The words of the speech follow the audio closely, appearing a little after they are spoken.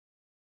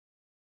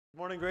Good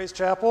morning, Grace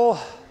Chapel.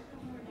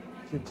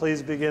 If you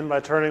please begin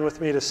by turning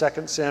with me to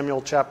 2 Samuel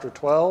chapter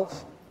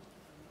 12.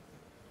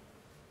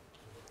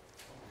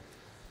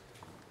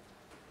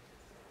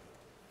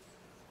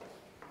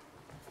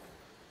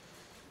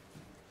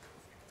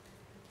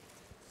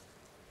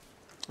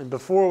 And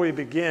before we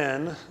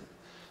begin,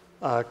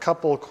 a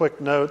couple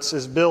quick notes.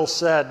 As Bill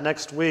said,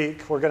 next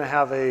week we're going to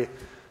have a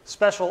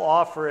special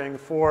offering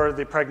for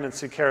the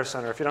Pregnancy Care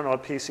Center. If you don't know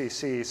what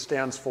PCC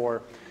stands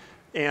for.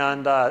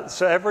 And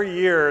so every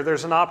year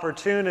there's an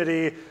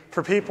opportunity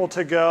for people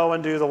to go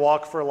and do the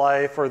Walk for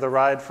Life or the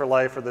Ride for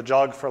Life or the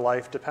Jog for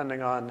Life,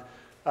 depending on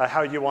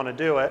how you want to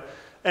do it.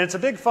 And it's a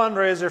big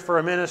fundraiser for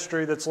a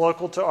ministry that's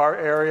local to our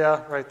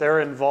area, right?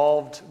 They're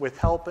involved with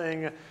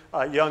helping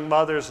young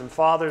mothers and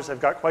fathers. They've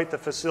got quite the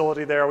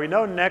facility there. We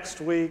know next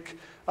week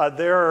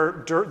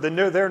their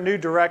new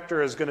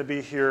director is going to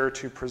be here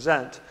to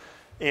present.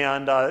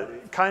 And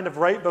kind of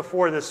right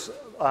before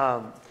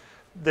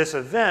this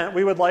event,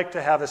 we would like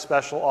to have a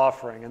special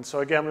offering. And so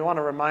again, we want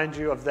to remind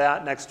you of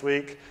that next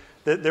week,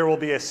 that there will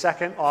be a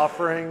second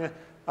offering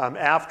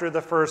after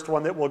the first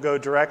one that will go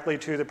directly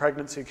to the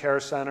Pregnancy Care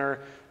Center.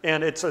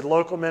 And it's a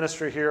local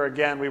ministry here.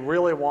 Again, we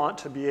really want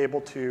to be able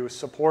to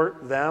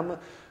support them.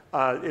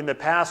 In the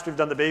past, we've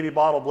done the Baby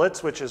Bottle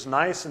Blitz, which is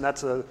nice, and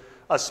that's a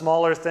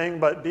smaller thing.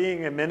 But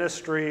being a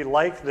ministry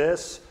like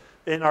this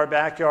in our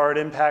backyard,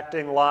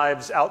 impacting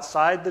lives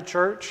outside the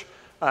church,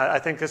 I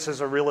think this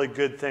is a really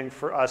good thing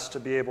for us to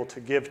be able to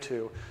give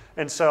to.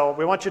 And so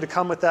we want you to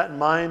come with that in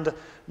mind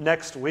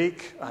next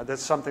week.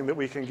 That's something that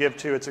we can give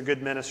to. It's a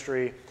good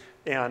ministry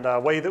and a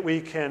way that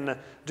we can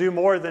do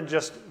more than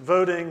just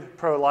voting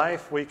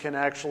pro-life. We can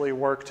actually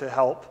work to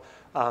help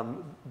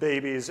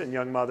babies and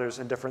young mothers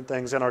and different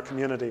things in our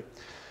community.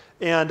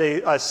 And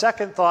a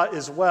second thought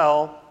as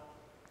well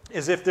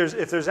is if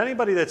there's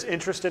anybody that's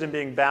interested in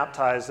being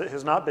baptized that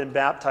has not been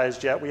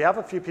baptized yet, we have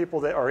a few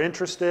people that are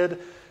interested.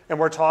 And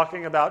we're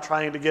talking about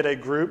trying to get a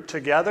group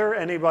together.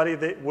 Anybody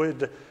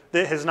that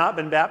has not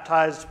been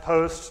baptized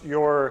post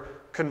your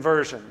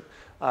conversion.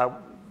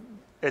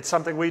 It's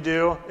something we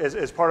do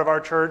as part of our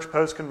church,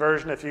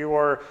 post-conversion. If you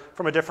were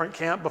from a different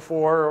camp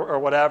before or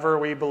whatever,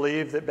 we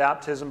believe that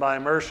baptism by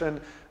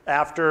immersion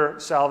after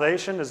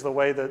salvation is the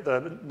way that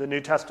the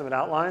New Testament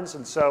outlines.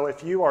 And so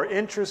if you are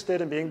interested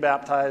in being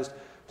baptized,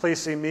 please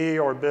see me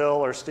or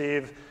Bill or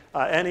Steve.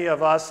 Any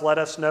of us, let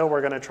us know.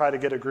 We're going to try to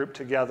get a group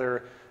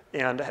together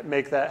and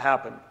make that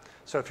happen.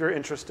 So if you're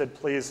interested,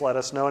 please let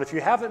us know. And if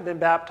you haven't been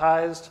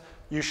baptized,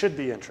 you should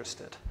be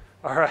interested.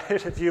 All right?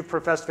 If you've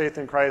professed faith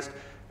in Christ,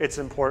 it's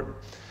important.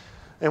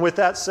 And with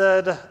that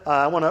said,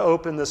 I want to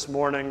open this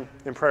morning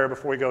in prayer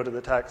before we go to the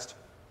text.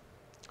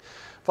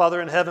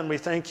 Father in heaven, we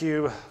thank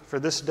you for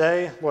this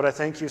day. Lord, I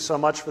thank you so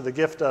much for the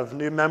gift of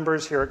new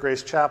members here at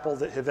Grace Chapel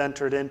that have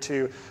entered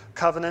into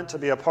covenant to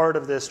be a part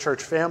of this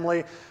church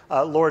family.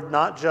 Lord,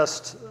 not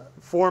just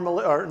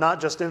formally, or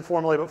not just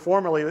informally, but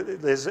formally,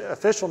 there's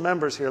official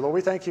members here. Lord,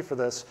 we thank you for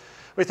this.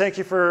 We thank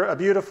you for a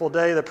beautiful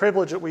day, the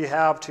privilege that we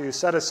have to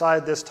set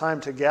aside this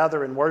time to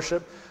gather and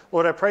worship.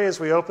 Lord, I pray as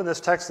we open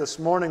this text this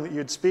morning that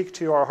you'd speak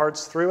to our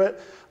hearts through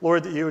it.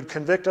 Lord, that you would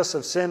convict us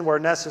of sin where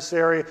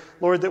necessary.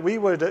 Lord, that we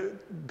would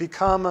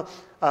become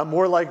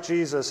more like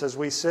Jesus as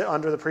we sit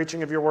under the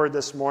preaching of your word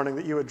this morning,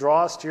 that you would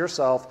draw us to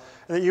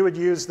yourself, and that you would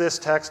use this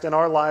text in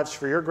our lives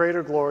for your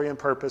greater glory and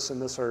purpose in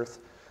this earth.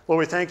 Lord,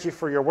 we thank you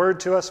for your word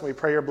to us, and we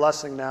pray your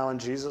blessing now in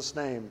Jesus'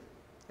 name.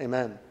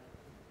 Amen.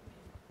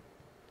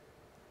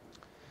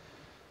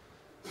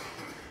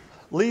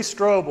 Lee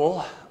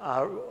Strobel,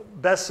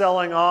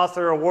 best-selling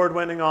author,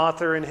 award-winning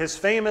author, in his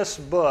famous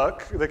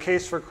book, The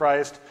Case for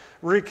Christ,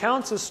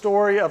 recounts a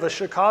story of a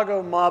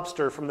Chicago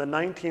mobster from the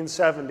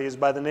 1970s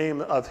by the name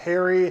of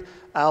Harry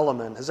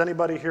Alleman. Has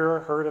anybody here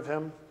heard of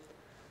him?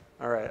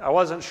 All right. I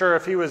wasn't sure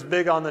if he was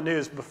big on the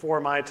news before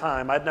my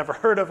time. I'd never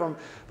heard of him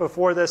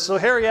before this. So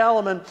Harry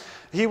Alleman,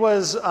 he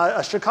was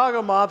a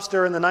Chicago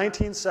mobster in the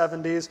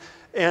 1970s,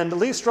 and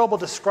Lee Strobel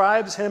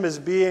describes him as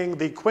being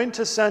the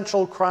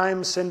quintessential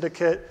crime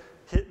syndicate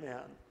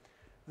hitman.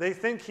 They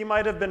think he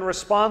might have been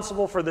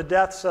responsible for the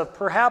deaths of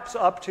perhaps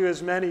up to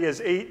as many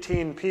as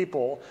 18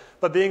 people,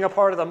 but being a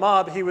part of the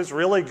mob, he was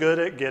really good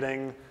at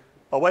getting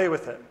away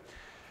with it.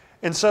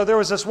 And so there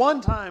was this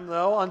one time,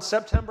 though, on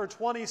September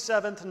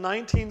 27th,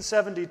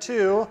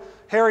 1972,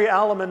 Harry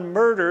Alleman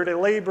murdered a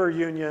labor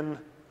union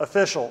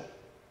official.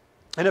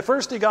 And at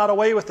first he got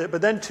away with it,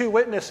 but then two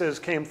witnesses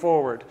came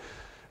forward.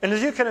 And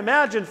as you can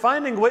imagine,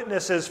 finding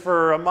witnesses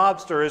for a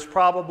mobster is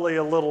probably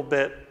a little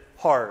bit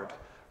hard.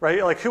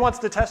 Right? Like, who wants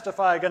to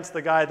testify against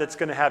the guy that's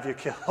going to have you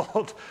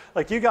killed?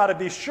 Like, you got to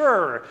be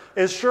sure,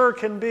 as sure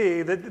can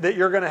be, that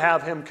you're going to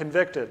have him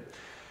convicted.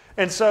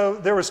 And so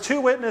there was two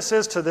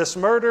witnesses to this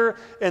murder,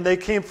 and they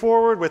came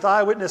forward with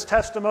eyewitness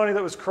testimony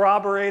that was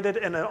corroborated,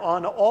 and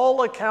on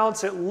all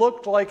accounts, it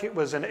looked like it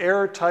was an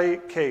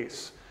airtight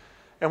case.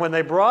 And when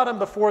they brought him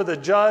before the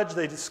judge,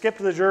 they skipped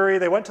the jury,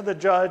 they went to the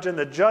judge, and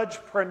the judge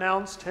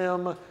pronounced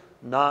him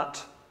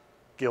not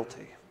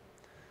guilty.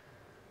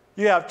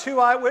 You have two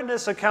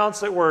eyewitness accounts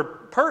that were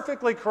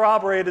perfectly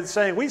corroborated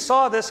saying, we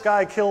saw this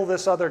guy kill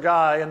this other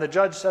guy, and the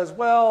judge says,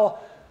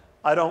 well,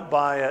 I don't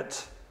buy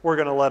it. We're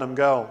going to let him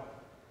go.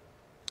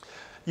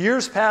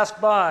 Years passed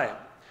by,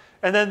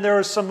 and then there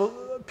was some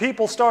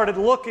people started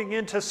looking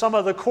into some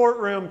of the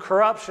courtroom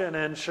corruption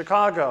in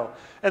Chicago.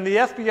 And the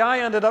FBI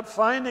ended up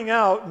finding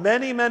out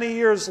many, many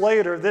years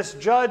later, this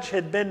judge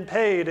had been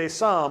paid a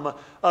sum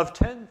of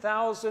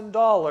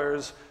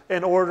 $10,000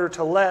 in order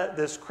to let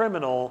this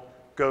criminal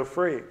go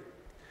free.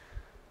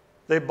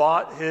 They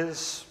bought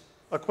his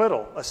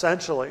acquittal,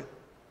 essentially.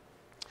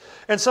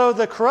 And so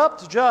the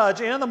corrupt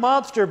judge and the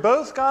mobster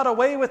both got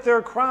away with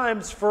their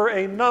crimes for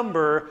a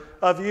number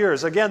of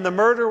years. Again, the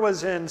murder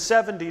was in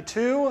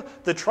 72.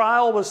 The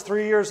trial was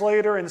 3 years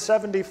later in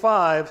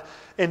 75.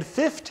 And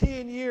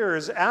 15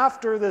 years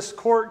after this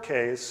court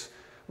case,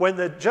 when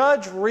the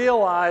judge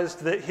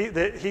realized that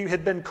he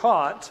had been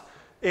caught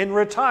in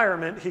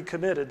retirement, he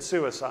committed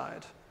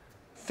suicide.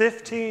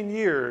 15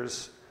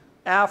 years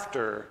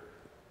after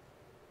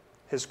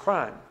his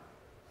crime.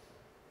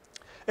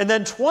 And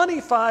then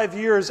 25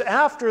 years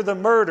after the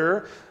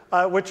murder,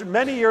 which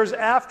many years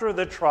after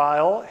the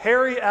trial,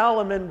 Harry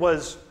Alleman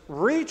was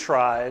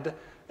retried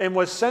and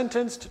was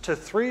sentenced to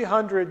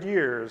 300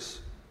 years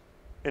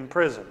in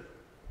prison.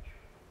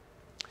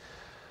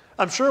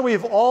 I'm sure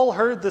we've all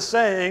heard the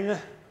saying,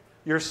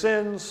 your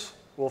sins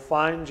will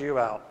find you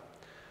out.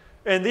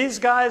 And these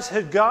guys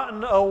had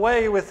gotten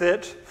away with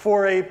it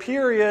for a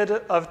period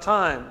of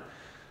time,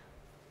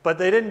 but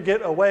they didn't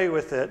get away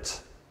with it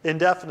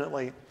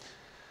indefinitely.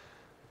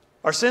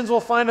 Our sins will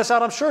find us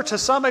out. I'm sure to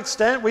some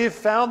extent we've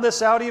found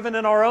this out even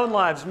in our own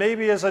lives.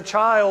 Maybe as a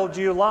child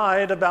you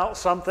lied about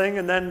something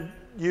and then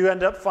you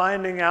end up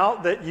finding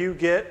out that you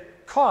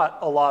get caught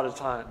a lot of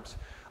times.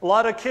 A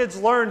lot of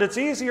kids learned it's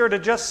easier to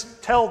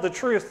just tell the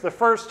truth the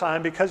first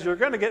time because you're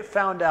going to get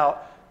found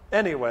out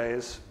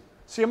anyways.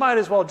 So you might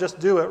as well just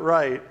do it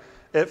right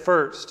at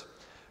first.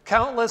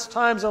 Countless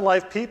times in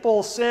life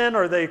people sin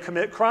or they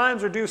commit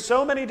crimes or do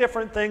so many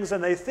different things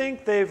and they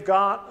think they've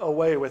got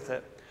away with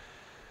it.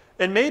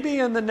 And maybe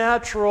in the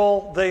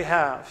natural they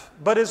have.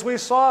 But as we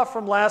saw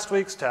from last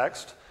week's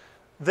text,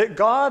 that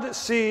God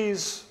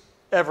sees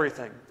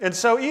everything. And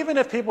so even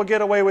if people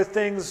get away with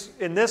things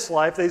in this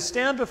life, they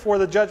stand before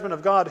the judgment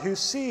of God who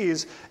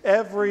sees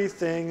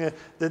everything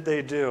that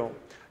they do.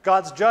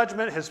 God's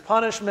judgment, his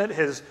punishment,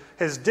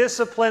 his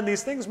discipline,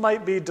 these things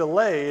might be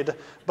delayed,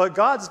 but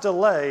God's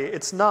delay,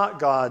 it's not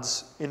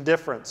God's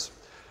indifference.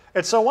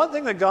 And so one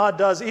thing that God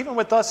does, even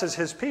with us as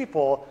his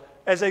people,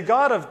 as a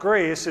God of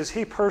grace, is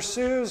he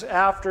pursues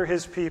after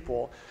his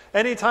people.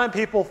 Anytime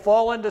people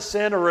fall into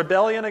sin or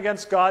rebellion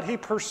against God, he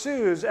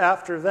pursues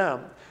after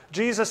them.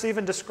 Jesus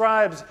even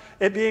describes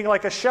it being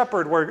like a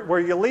shepherd where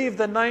you leave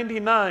the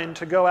 99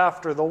 to go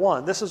after the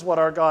one. This is what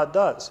our God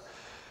does.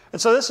 And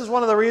so this is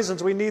one of the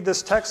reasons we need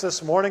this text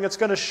this morning. It's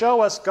going to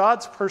show us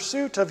God's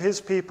pursuit of his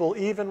people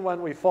even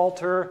when we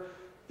falter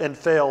and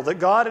fail. That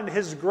God in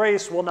his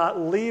grace will not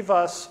leave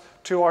us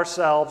to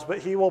ourselves, but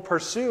he will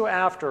pursue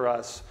after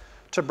us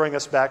to bring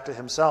us back to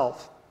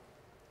himself.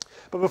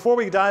 But before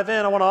we dive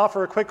in, I want to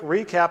offer a quick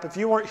recap. If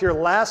you weren't here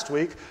last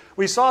week,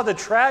 we saw the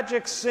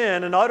tragic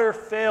sin and utter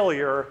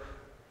failure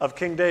of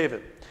King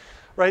David.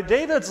 Right?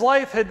 David's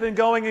life had been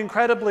going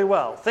incredibly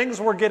well.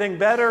 Things were getting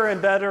better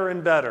and better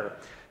and better.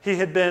 He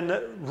had been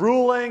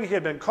ruling, he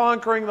had been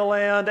conquering the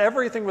land,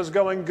 everything was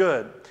going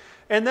good.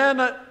 And then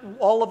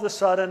all of a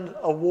sudden,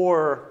 a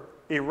war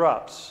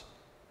erupts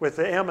with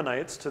the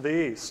Ammonites to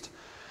the east.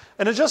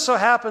 And it just so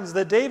happens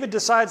that David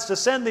decides to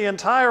send the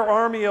entire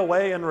army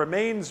away and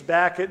remains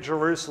back at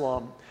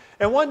Jerusalem.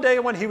 And one day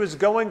when he was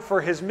going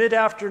for his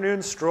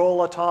mid-afternoon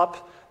stroll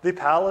atop the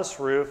palace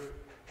roof,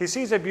 he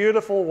sees a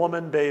beautiful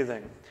woman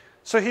bathing.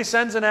 So he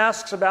sends and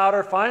asks about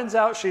her, finds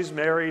out she's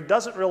married,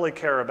 doesn't really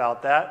care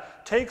about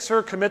that, takes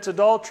her, commits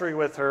adultery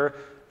with her,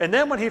 and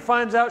then when he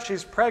finds out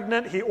she's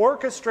pregnant, he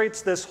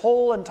orchestrates this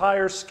whole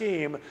entire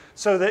scheme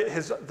so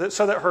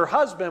that her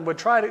husband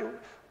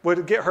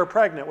would get her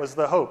pregnant, was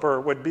the hope,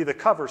 or would be the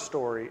cover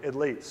story at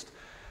least.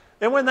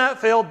 And when that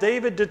failed,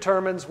 David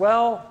determines,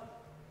 well,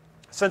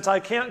 since I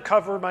can't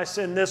cover my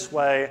sin this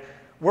way,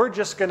 we're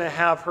just going to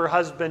have her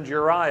husband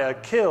Uriah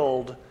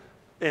killed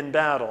in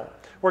battle.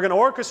 We're going to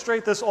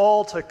orchestrate this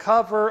all to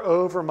cover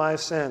over my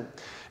sin.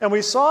 And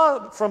we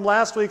saw from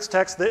last week's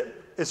text that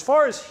as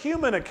far as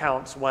human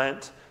accounts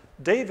went,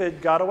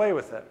 David got away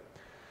with it.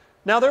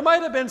 Now, there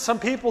might have been some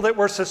people that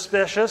were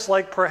suspicious,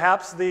 like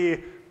perhaps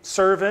the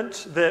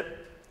servant that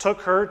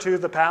took her to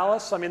the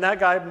palace. I mean, that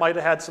guy might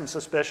have had some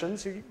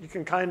suspicions. You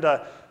can kind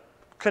of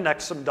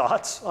connect some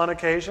dots on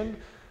occasion.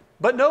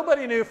 But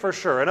nobody knew for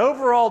sure. And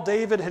overall,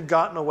 David had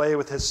gotten away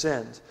with his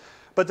sins.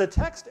 But the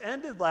text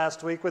ended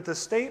last week with the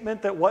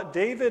statement that what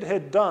David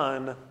had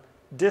done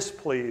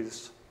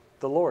displeased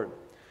the Lord.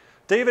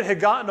 David had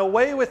gotten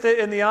away with it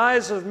in the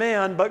eyes of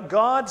man, but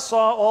God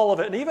saw all of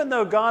it. And even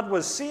though God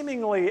was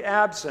seemingly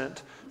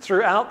absent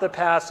throughout the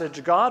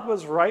passage, God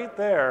was right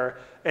there,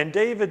 and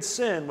David's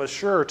sin was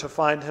sure to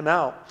find him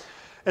out.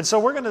 And so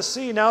we're going to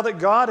see now that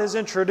God is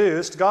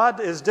introduced, God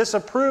is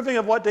disapproving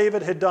of what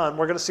David had done.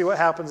 We're going to see what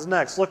happens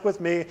next. Look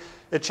with me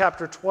at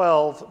chapter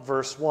 12,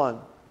 verse 1.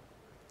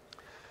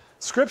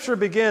 Scripture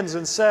begins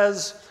and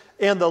says,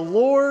 "And the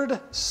Lord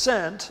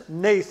sent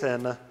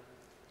Nathan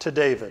to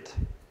David."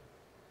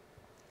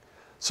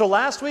 So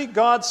last week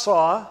God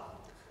saw,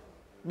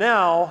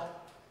 now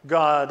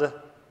God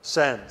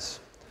sends.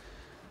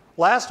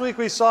 Last week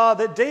we saw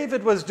that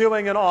David was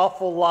doing an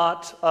awful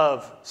lot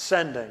of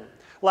sending.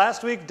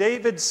 Last week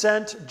David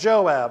sent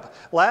Joab.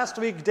 Last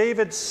week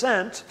David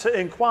sent to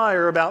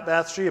inquire about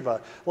Bathsheba.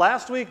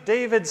 Last week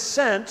David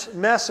sent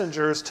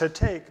messengers to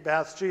take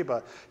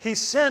Bathsheba. He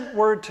sent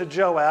word to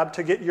Joab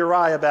to get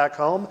Uriah back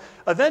home.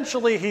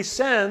 Eventually he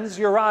sends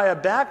Uriah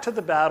back to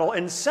the battle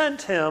and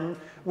sent him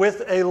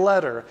with a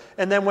letter.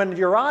 And then when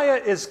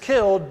Uriah is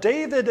killed,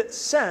 David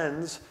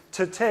sends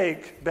to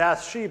take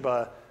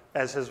Bathsheba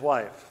as his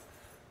wife.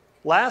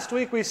 Last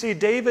week we see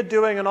David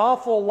doing an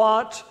awful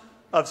lot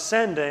of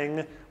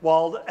sending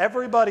while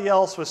everybody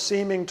else was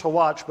seeming to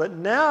watch. But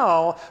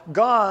now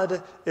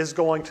God is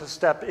going to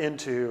step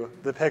into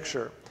the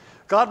picture.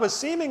 God was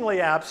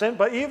seemingly absent,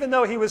 but even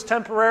though he was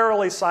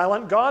temporarily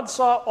silent, God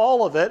saw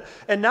all of it.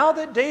 And now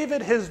that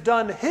David has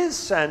done his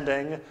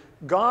sending,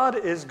 God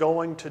is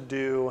going to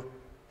do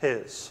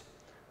his.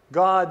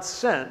 God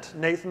sent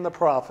Nathan the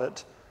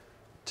prophet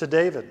to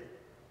David.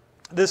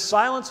 This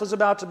silence was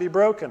about to be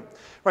broken.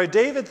 Right?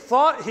 David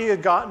thought he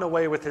had gotten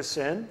away with his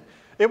sin.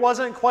 It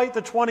wasn't quite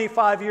the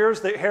 25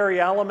 years that Harry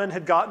Alleman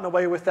had gotten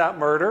away with that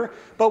murder,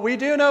 but we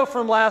do know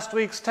from last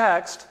week's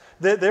text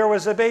that there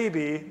was a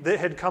baby that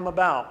had come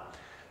about.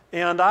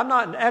 And I'm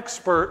not an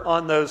expert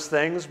on those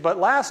things, but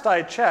last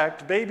I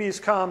checked, babies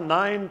come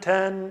 9,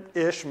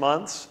 10-ish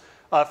months.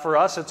 For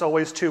us, it's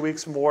always 2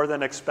 weeks more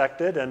than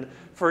expected, and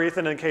for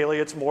Ethan and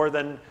Kaylee, it's more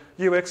than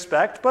you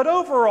expect. But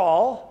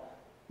overall,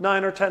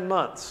 9 or 10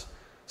 months.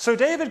 So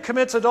David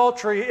commits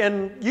adultery,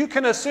 and you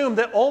can assume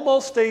that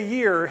almost a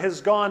year has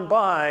gone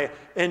by,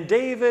 and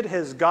David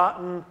has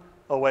gotten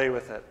away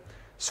with it.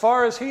 As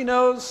far as he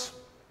knows,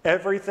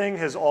 everything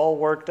has all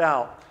worked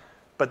out.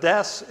 But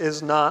this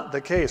is not the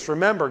case.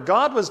 Remember,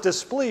 God was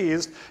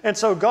displeased, and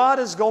so God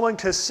is going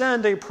to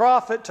send a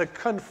prophet to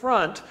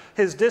confront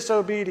his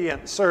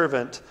disobedient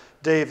servant,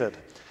 David.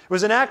 It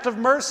was an act of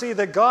mercy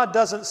that God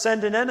doesn't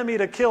send an enemy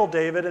to kill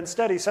David.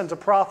 Instead, he sends a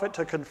prophet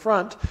to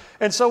confront.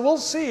 And so we'll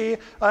see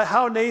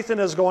how Nathan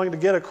is going to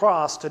get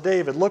across to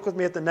David. Look with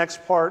me at the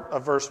next part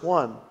of verse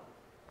 1.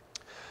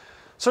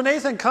 So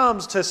Nathan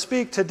comes to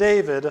speak to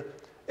David.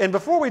 And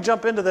before we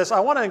jump into this,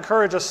 I want to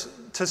encourage us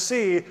to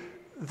see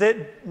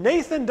that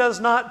Nathan does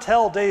not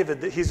tell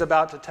David that he's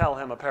about to tell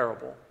him a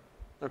parable.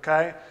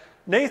 Okay?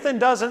 Nathan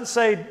doesn't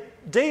say,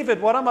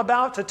 David, what I'm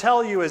about to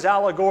tell you is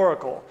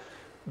allegorical.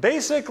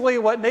 Basically,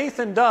 what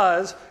Nathan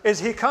does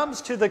is he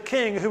comes to the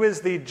king who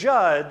is the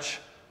judge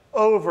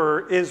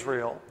over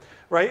Israel,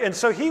 right? And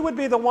so he would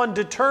be the one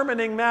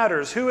determining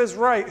matters. Who is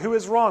right? Who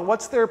is wrong?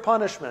 What's their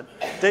punishment?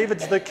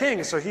 David's the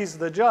king, so he's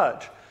the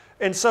judge.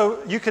 And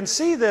so you can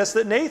see this,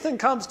 that Nathan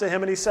comes to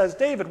him and he says,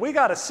 David, we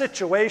got a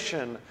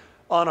situation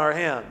on our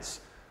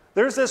hands.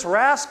 There's this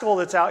rascal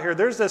that's out here.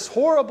 There's this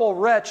horrible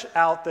wretch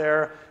out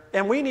there,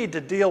 and we need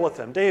to deal with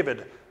him.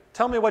 David,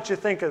 tell me what you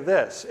think of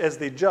this as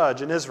the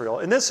judge in Israel.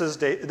 And this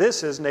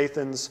is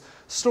Nathan's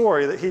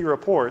story that he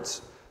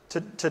reports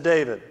to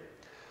David. It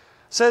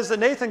says that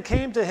Nathan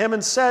came to him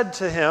and said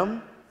to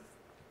him,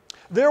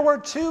 there were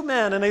 2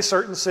 men in a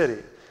certain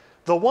city,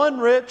 the one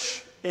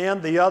rich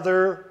and the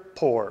other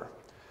poor.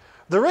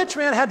 The rich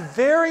man had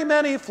very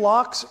many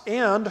flocks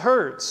and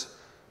herds,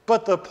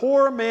 but the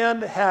poor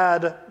man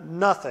had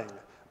nothing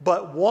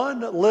but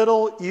one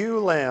little ewe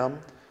lamb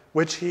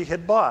which he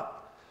had bought.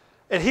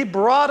 And he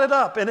brought it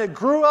up, and it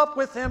grew up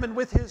with him and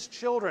with his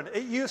children.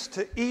 It used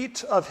to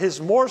eat of his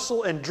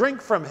morsel and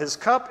drink from his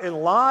cup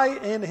and lie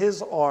in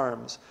his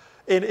arms.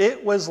 And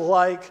it was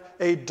like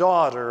a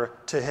daughter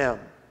to him.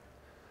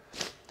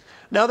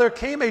 Now there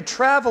came a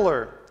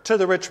traveler to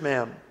the rich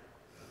man,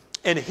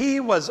 and he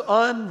was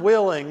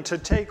unwilling to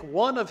take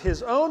one of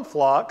his own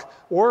flock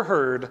or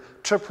herd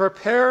to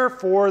prepare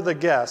for the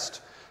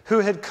guest who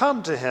had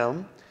come to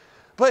him.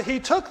 But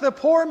he took the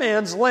poor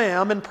man's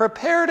lamb and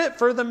prepared it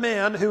for the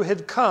man who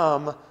had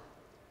come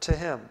to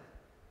him.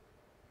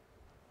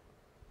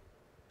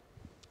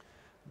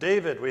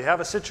 David, we have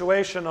a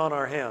situation on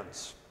our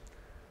hands.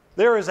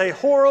 There is a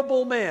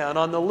horrible man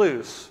on the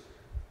loose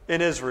in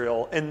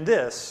Israel, and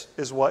this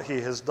is what he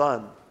has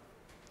done.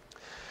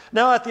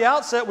 Now, at the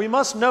outset, we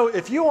must note,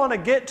 if you want to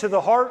get to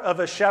the heart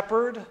of a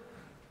shepherd,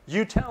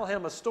 you tell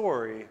him a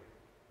story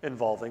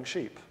involving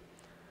sheep.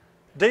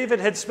 David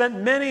had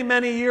spent many,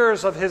 many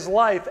years of his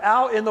life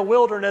out in the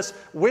wilderness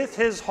with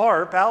his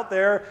harp out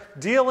there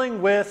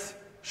dealing with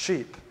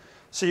sheep.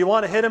 So you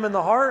want to hit him in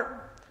the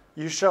heart?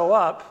 You show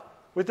up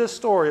with this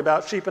story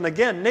about sheep. And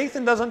again,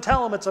 Nathan doesn't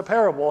tell him it's a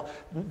parable.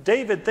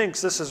 David thinks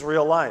this is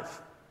real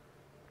life.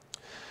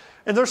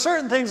 And there are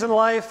certain things in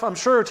life, I'm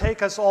sure,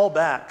 take us all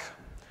back.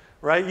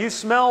 right? You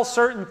smell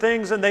certain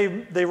things and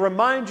they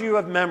remind you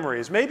of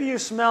memories. Maybe you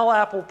smell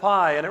apple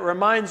pie and it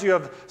reminds you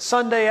of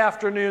Sunday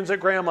afternoons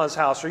at grandma's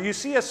house, or you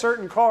see a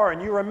certain car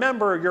and you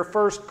remember your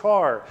first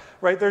car,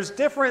 right? There's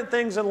different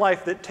things in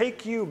life that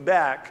take you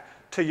back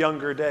to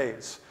younger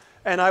days.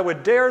 And I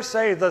would dare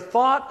say the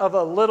thought of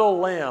a little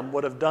lamb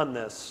would have done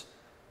this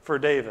for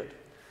David.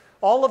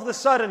 All of a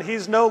sudden,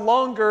 he's no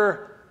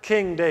longer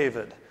King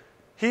David.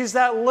 He's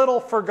that little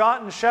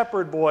forgotten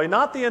shepherd boy,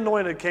 not the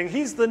anointed king.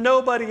 He's the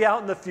nobody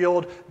out in the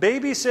field,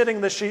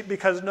 babysitting the sheep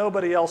because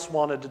nobody else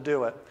wanted to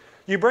do it.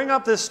 You bring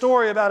up this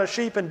story about a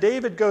sheep, and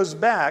David goes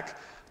back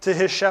to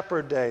his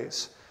shepherd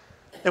days.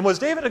 And was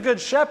David a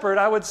good shepherd?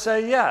 I would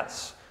say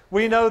yes.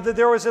 We know that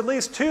there was at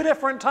least 2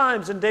 different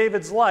times in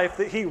David's life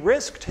that he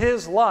risked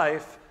his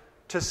life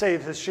to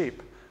save his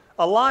sheep.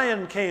 A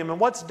lion came, and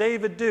what's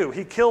David do?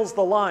 He kills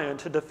the lion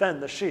to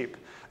defend the sheep.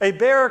 A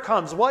bear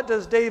comes. What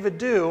does David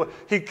do?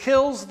 He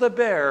kills the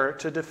bear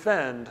to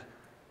defend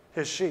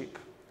his sheep.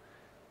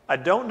 I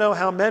don't know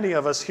how many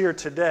of us here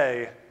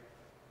today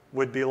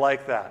would be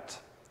like that.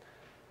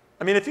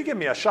 I mean, if you give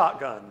me a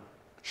shotgun,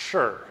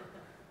 sure.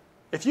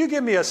 If you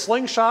give me a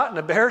slingshot and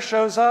a bear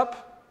shows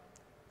up,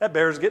 that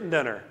bear's getting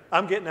dinner.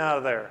 I'm getting out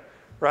of there,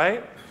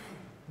 right?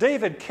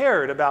 David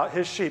cared about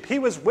his sheep. He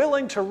was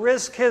willing to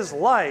risk his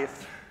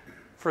life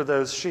for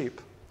those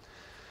sheep.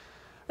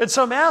 And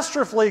so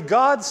masterfully,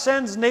 God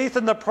sends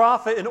Nathan the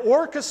prophet and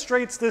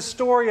orchestrates this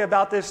story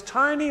about this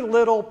tiny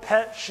little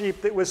pet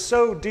sheep that was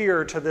so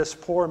dear to this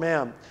poor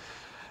man.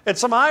 And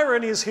some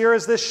ironies here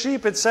is this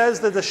sheep, it says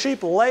that the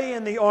sheep lay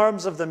in the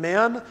arms of the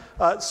man.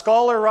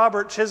 Scholar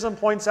Robert Chisholm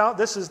points out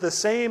this is the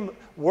same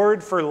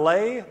word for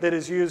lay that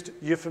is used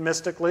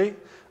euphemistically.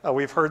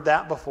 We've heard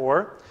that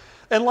before.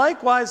 And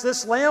likewise,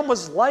 this lamb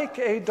was like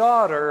a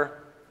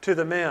daughter to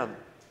the man.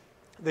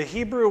 The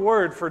Hebrew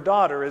word for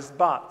daughter is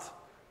bat,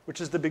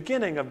 which is the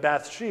beginning of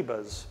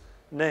Bathsheba's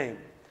name.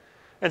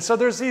 And so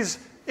there's these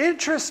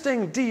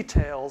interesting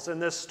details in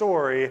this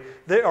story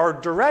that are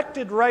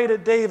directed right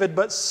at David,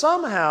 but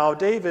somehow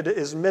David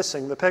is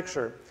missing the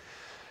picture.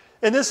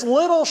 And this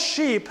little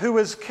sheep who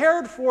was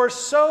cared for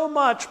so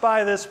much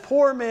by this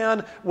poor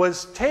man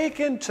was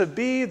taken to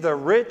be the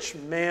rich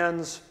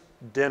man's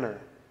dinner.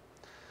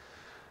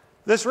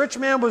 This rich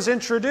man was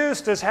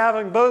introduced as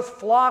having both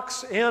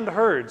flocks and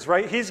herds,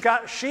 right? He's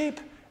got sheep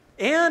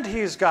and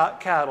he's got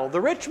cattle. The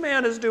rich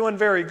man is doing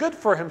very good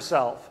for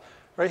himself,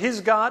 right?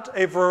 He's got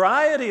a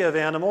variety of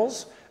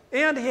animals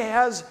and he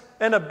has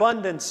an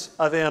abundance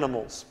of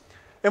animals.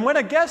 And when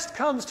a guest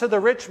comes to the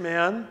rich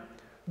man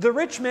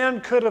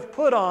could have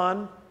put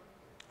on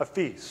a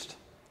feast.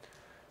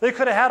 They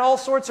could have had all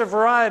sorts of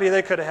variety.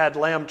 They could have had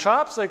lamb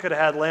chops. They could have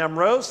had lamb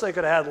roast. They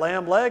could have had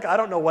lamb leg. I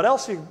don't know what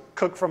else you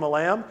cook from a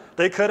lamb.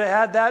 They could have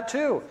had that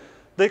too.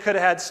 They could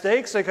have had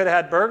steaks. They could have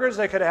had burgers.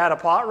 They could have had a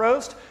pot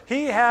roast.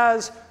 He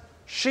has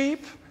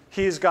sheep.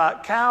 He's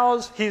got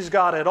cows. He's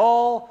got it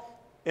all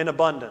in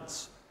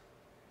abundance.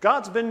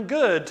 God's been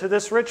good to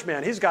this rich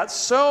man. He's got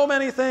so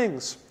many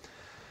things.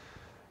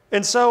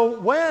 And so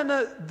when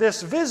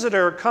this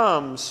visitor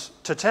comes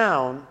to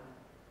town,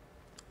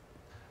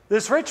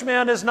 this rich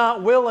man is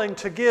not willing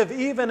to give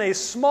even a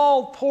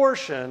small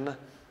portion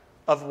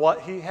of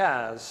what he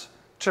has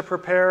to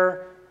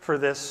prepare for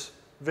this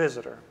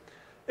visitor.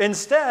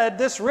 Instead,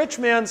 this rich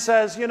man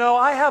says, you know,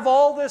 I have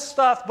all this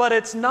stuff, but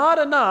it's not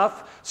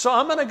enough, so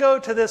I'm going to go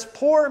to this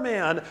poor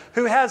man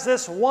who has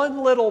this one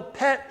little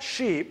pet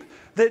sheep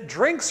that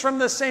drinks from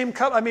the same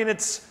cup. I mean,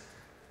 it's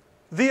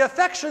the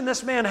affection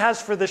this man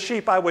has for the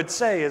sheep, I would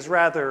say, is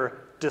rather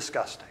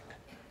disgusting.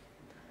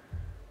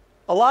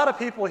 A lot of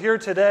people here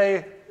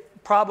today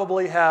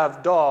probably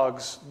have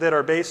dogs that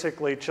are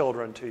basically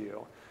children to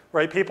you,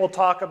 right? People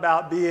talk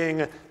about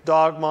being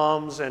dog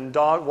moms and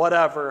dog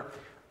whatever.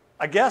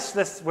 I guess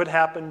this would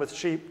happen with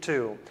sheep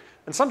too.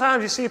 And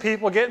sometimes you see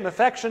people getting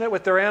affectionate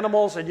with their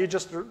animals and you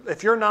just,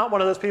 if you're not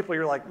one of those people,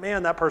 you're like,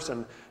 man, that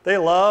person, they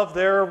love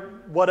their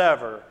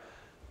whatever.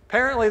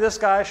 Apparently this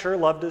guy sure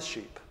loved his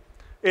sheep.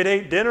 It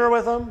ate dinner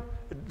with him.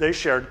 They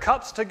shared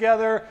cups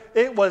together.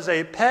 It was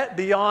a pet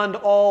beyond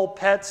all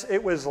pets.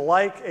 It was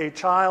like a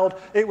child.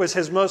 It was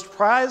his most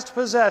prized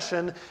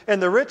possession.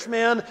 And the rich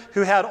man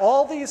who had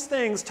all these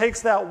things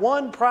takes that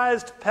one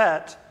prized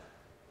pet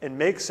and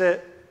makes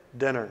it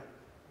dinner.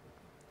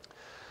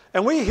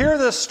 And we hear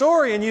this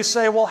story and you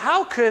say, well,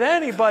 how could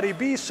anybody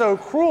be so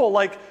cruel?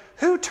 Like,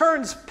 who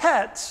turns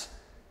pets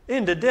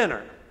into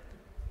dinner?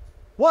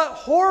 What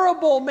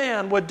horrible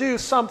man would do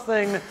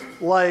something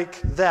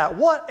like that?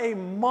 What a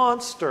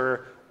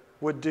monster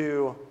would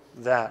do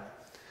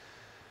that?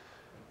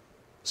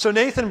 So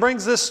Nathan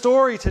brings this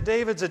story to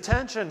David's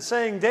attention,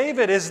 saying,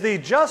 David is the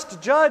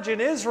just judge in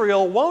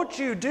Israel. Won't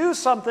you do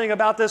something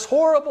about this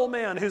horrible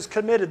man who's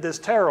committed this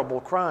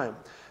terrible crime?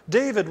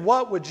 David,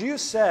 what would you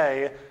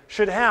say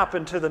should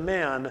happen to the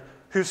man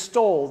who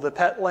stole the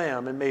pet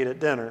lamb and made it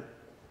dinner?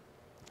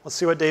 Let's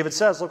see what David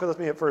says. Look with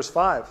me at verse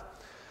 5.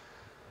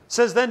 It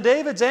says, then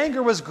David's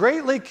anger was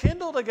greatly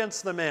kindled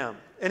against the man,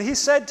 And he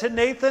said to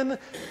Nathan,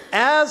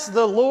 "As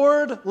the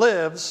Lord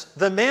lives,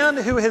 the man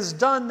who has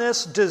done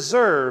this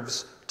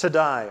deserves to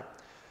die.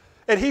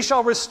 And he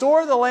shall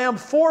restore the lamb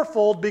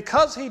fourfold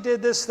because he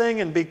did this thing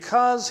and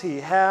because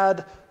he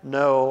had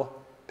no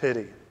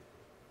pity."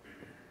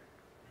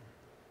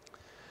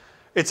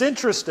 It's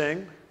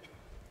interesting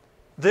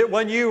that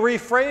when you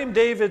reframe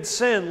David's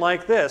sin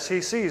like this,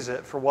 he sees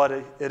it for what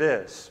it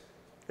is,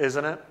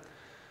 isn't it?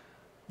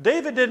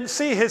 David didn't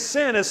see his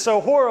sin as so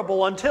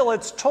horrible until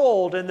it's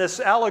told in this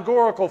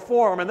allegorical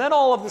form, and then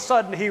all of a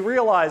sudden he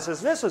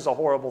realizes this is a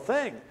horrible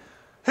thing.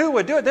 Who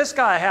would do it? This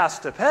guy has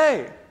to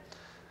pay.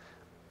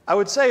 I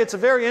would say it's a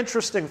very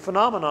interesting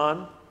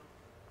phenomenon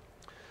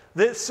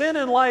that sin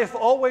in life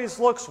always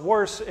looks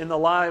worse in the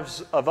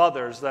lives of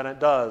others than it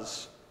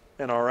does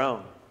in our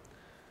own,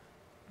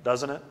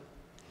 doesn't it?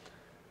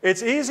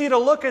 It's easy to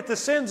look at the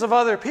sins of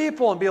other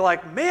people and be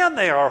like, man,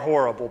 they are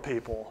horrible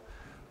people.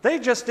 They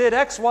just did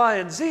X, Y,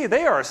 and Z.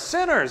 They are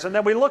sinners. And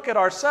then we look at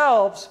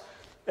ourselves,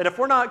 and if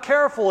we're not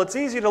careful, it's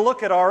easy to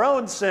look at our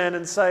own sin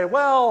and say,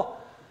 well,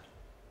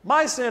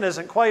 my sin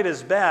isn't quite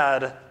as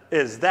bad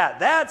as that.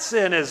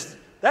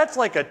 That's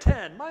like a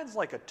 10. Mine's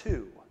like a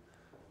 2.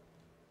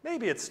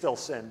 Maybe it's still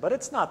sin, but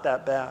it's not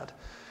that bad.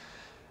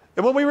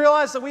 And when we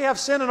realize that we have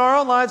sin in our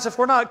own lives, if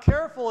we're not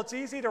careful, it's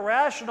easy to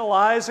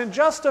rationalize and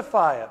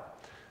justify it.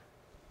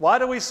 Why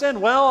do we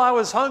sin? Well, I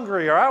was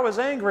hungry, or I was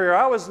angry, or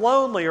I was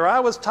lonely, or I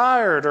was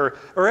tired,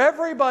 or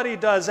everybody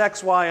does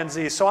X, Y, and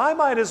Z, so I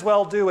might as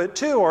well do it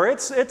too, or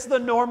it's the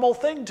normal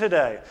thing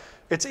today.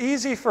 It's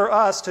easy for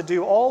us to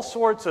do all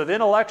sorts of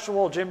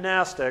intellectual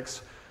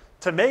gymnastics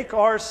to make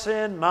our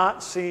sin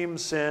not seem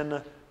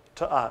sin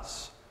to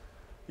us.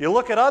 You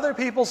look at other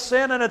people's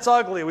sin and it's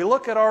ugly. We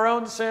look at our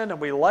own sin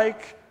and we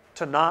like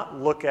to not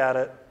look at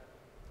it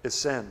as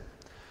sin.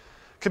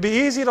 It can be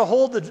easy to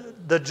hold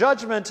the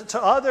judgment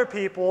to other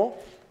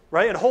people,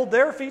 right, and hold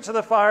their feet to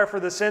the fire for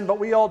the sin, but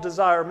we all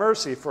desire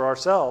mercy for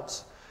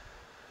ourselves.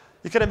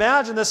 You can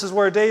imagine this is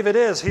where David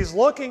is. He's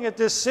looking at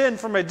this sin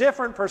from a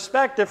different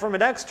perspective, from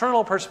an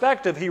external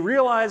perspective. He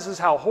realizes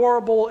how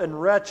horrible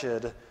and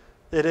wretched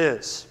it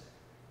is.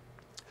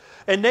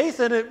 And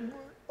Nathan,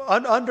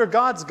 under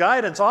God's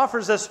guidance,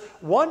 offers this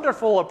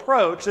wonderful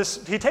approach.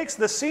 He takes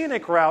the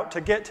scenic route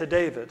to get to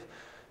David.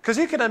 Because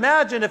you can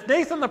imagine if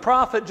Nathan the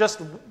prophet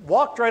just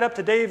walked right up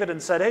to David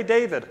and said, "Hey,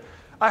 David,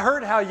 I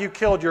heard how you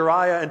killed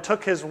Uriah and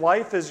took his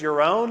wife as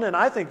your own, and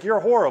I think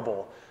you're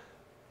horrible."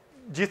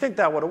 Do you think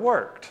that would have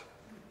worked?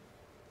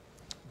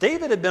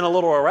 David had been a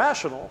little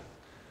irrational,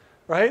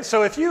 right?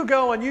 So if you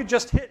go and you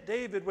just hit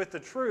David with the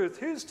truth,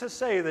 who's to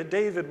say that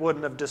David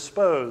wouldn't have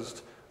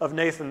disposed of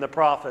Nathan the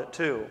prophet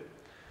too?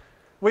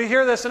 We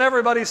hear this and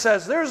everybody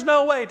says, there's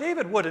no way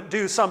David wouldn't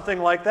do something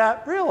like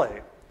that.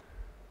 Really?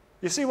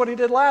 You see what he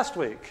did last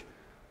week.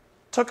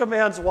 Took a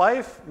man's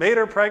wife, made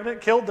her pregnant,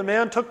 killed the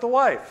man, took the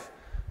wife.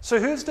 So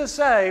who's to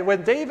say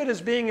when David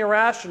is being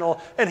irrational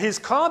and he's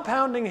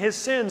compounding his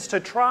sins to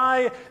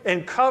try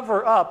and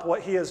cover up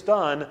what he has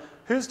done,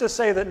 who's to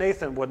say that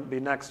Nathan wouldn't be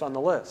next on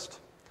the list?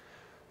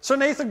 So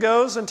Nathan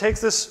goes and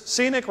takes this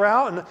scenic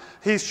route, and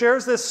he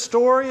shares this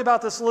story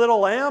about this little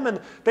lamb,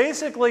 and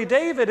basically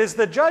David is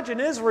the judge in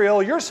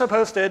Israel. You're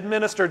supposed to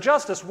administer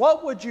justice.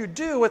 What would you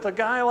do with a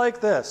guy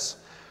like this?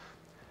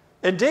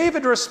 And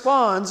David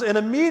responds and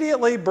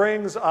immediately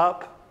brings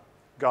up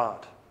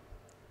God.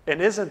 And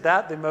isn't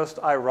that the most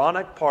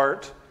ironic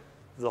part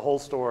of the whole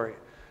story?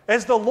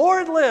 As the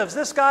Lord lives,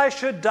 this guy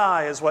should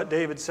die, is what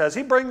David says.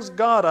 He brings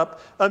God up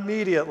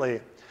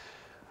immediately.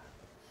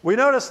 We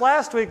noticed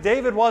last week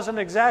David wasn't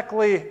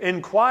exactly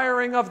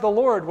inquiring of the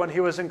Lord when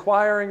he was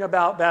inquiring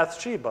about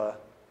Bathsheba,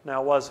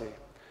 now was he?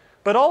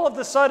 But all of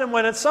a sudden,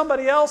 when it's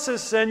somebody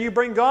else's sin, you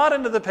bring God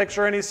into the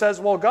picture and he says,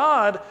 well,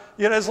 God,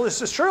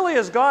 as surely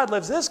as God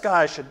lives, this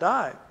guy should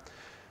die.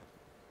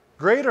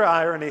 Greater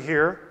irony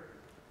here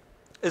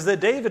is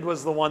that David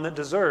was the one that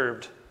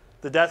deserved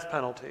the death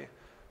penalty.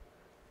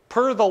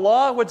 Per the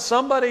law, would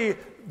somebody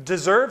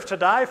deserve to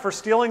die for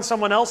stealing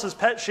someone else's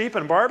pet sheep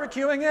and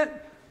barbecuing it?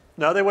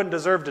 No, they wouldn't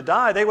deserve to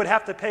die. They would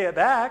have to pay it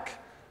back,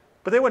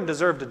 but they wouldn't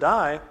deserve to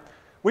die.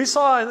 We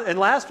saw in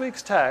last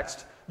week's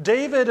text,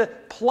 David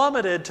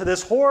plummeted to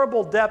this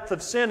horrible depth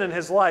of sin in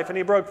his life, and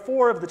he broke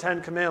 4 of the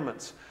 10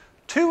 commandments.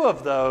 2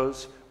 of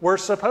those were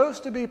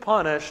supposed to be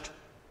punished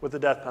with the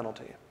death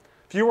penalty.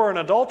 If you were an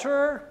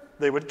adulterer,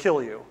 they would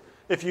kill you.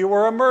 If you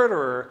were a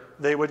murderer,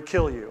 they would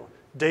kill you.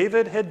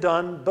 David had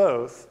done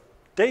both.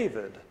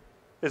 David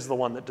is the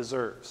one that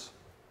deserves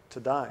to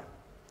die.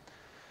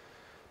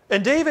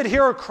 And David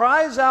here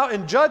cries out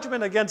in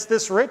judgment against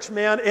this rich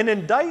man and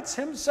indicts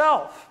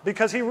himself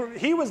because he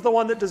was the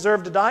one that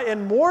deserved to die.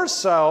 And more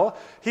so,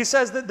 he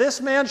says that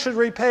this man should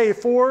repay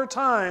 4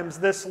 times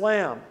this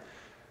lamb.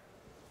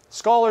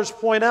 Scholars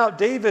point out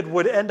David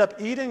would end up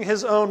eating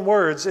his own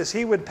words as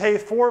he would pay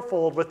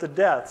fourfold with the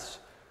deaths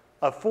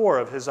of 4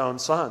 of his own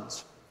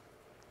sons.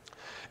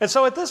 And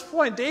so at this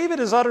point,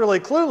 David is utterly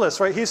clueless,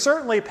 right? He's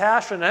certainly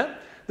passionate.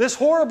 This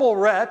horrible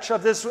wretch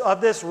of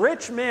this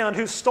rich man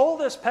who stole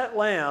this pet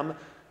lamb,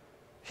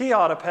 he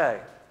ought to pay.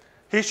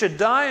 He should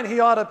die and he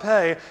ought to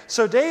pay.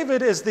 So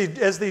David, as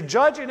the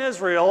judge in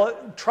Israel,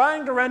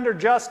 trying to render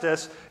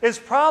justice, is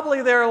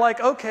probably there like,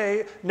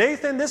 okay,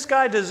 Nathan, this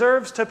guy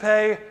deserves to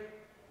pay.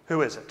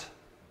 Who is it?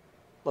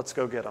 Let's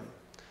go get him.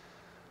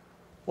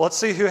 Well, let's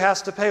see who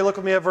has to pay. Look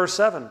with me at verse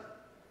 7.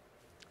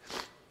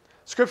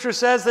 Scripture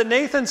says that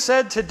Nathan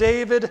said to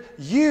David,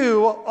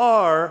 "You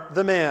are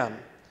the man.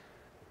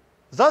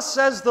 Thus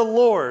says the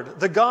Lord,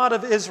 the God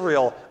of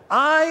Israel,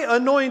 I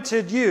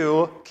anointed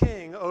you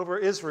king over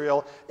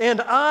Israel,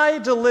 and I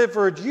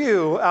delivered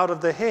you out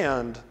of the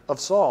hand of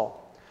Saul.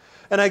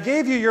 And I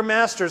gave you your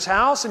master's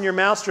house and your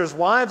master's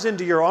wives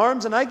into your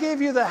arms, and I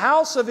gave you the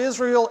house of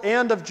Israel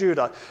and of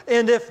Judah.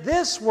 And if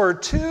this were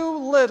too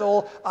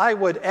little, I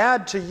would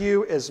add to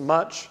you as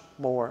much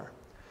more.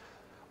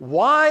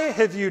 Why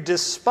have you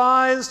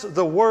despised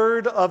the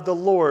word of the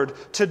Lord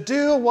to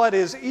do what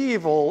is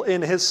evil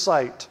in his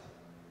sight?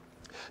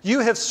 You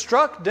have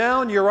struck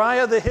down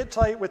Uriah the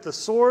Hittite with the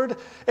sword,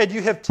 and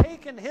you have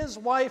taken his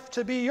wife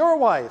to be your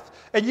wife,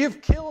 and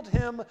you've killed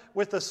him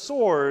with the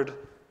sword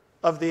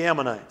of the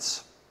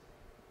Ammonites."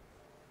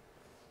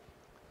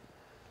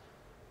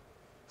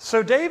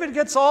 So David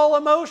gets all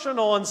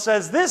emotional and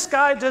says, this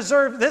guy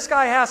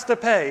has to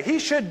pay. He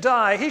should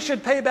die. He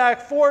should pay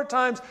back 4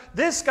 times.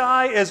 This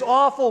guy is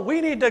awful.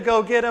 We need to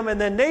go get him. And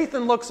then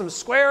Nathan looks him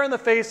square in the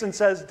face and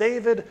says,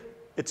 "David,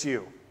 it's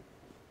you.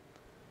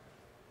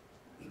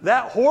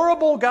 That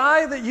horrible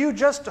guy that you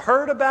just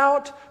heard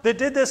about, that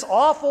did this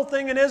awful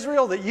thing in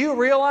Israel that you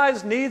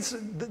realize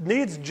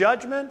needs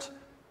judgment,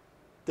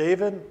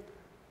 David,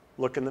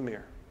 look in the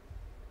mirror.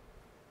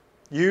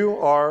 You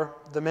are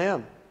the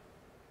man."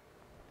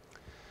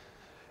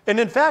 And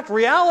in fact,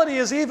 reality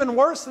is even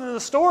worse than the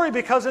story,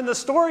 because in the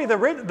story,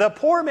 the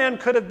poor man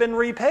could have been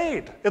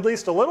repaid, at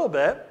least a little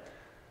bit.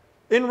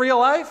 In real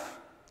life,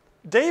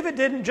 David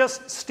didn't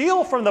just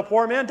steal from the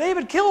poor man,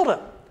 David killed him.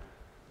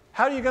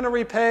 How are you going to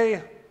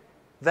repay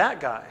that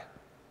guy?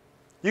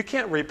 You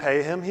can't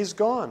repay him. He's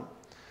gone.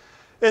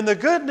 And the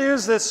good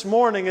news this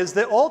morning is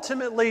that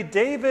ultimately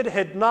David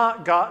had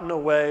not gotten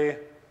away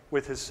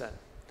with his sin.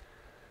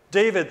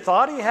 David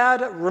thought he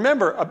had.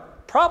 Remember,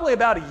 probably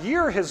about a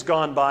year has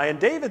gone by, and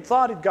David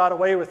thought he'd got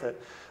away with it.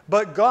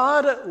 But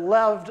God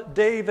loved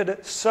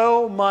David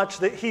so much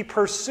that he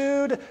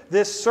pursued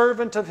this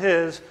servant of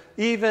his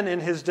even in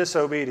his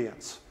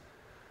disobedience.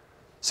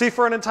 See,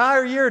 for an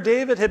entire year,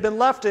 David had been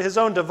left to his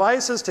own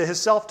devices, to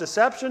his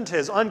self-deception, to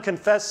his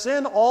unconfessed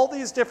sin, all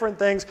these different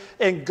things.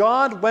 And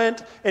God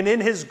went and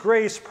in his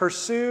grace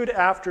pursued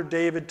after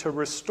David to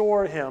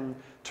restore him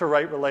to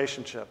right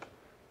relationship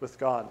with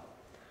God.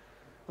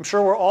 I'm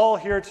sure we're all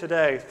here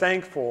today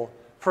thankful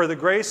for the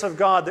grace of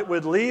God that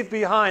would leave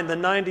behind the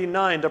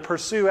 99 to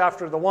pursue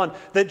after the one.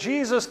 That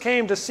Jesus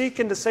came to seek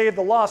and to save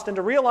the lost, and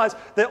to realize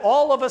that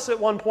all of us at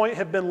one point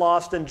have been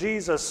lost, and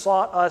Jesus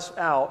sought us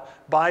out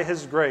by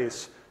his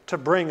grace to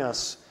bring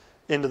us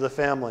into the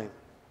family.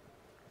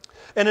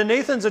 And in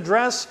Nathan's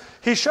address,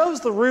 he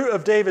shows the root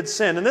of David's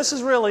sin. And this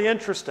is really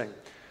interesting.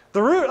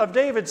 The root of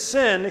David's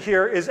sin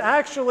here is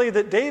actually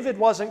that David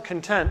wasn't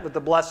content with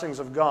the blessings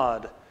of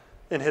God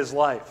in his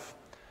life.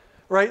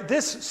 Right?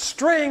 This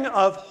string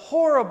of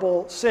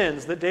horrible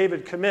sins that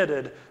David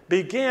committed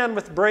began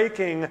with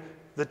breaking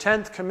the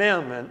 10th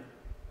commandment,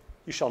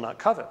 "You shall not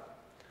covet."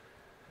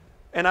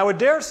 And I would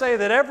dare say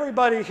that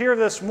everybody here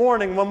this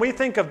morning, when we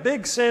think of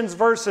big sins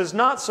versus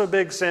not so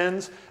big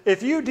sins,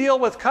 if you deal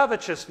with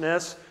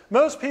covetousness,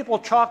 most people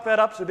chalk that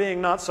up to being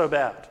not so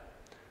bad.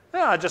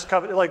 Yeah, I just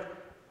covet. Like,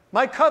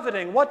 my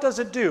coveting, what does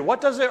it do?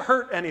 What does it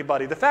hurt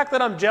anybody? The fact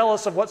that I'm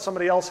jealous of what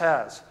somebody else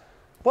has,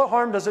 what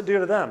harm does it do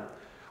to them?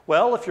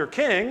 Well, if you're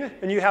king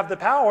and you have the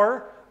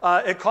power,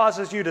 it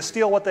causes you to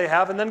steal what they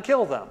have and then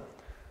kill them.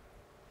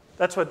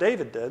 That's what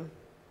David did.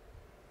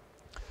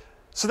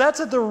 So that's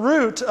at the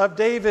root of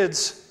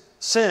David's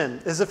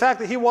sin, is the fact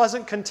that he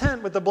wasn't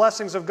content with the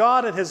blessings of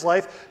God in his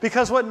life,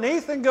 because what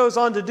Nathan goes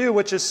on to do,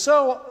 which is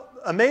so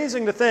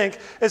amazing to think,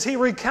 is he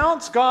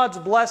recounts God's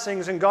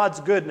blessings and God's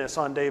goodness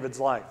on David's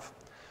life.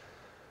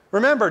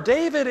 Remember,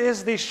 David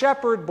is the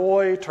shepherd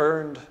boy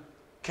turned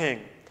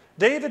king.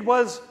 David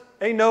was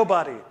a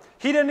nobody.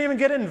 He didn't even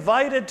get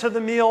invited to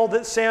the meal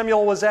that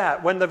Samuel was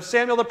at. When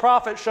Samuel the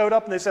prophet showed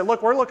up and they said,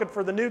 "Look, we're looking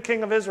for the new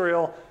king of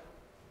Israel,"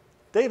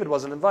 David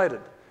wasn't invited.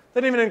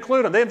 They didn't even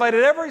include him. They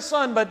invited every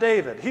son but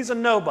David. He's a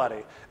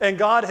nobody, and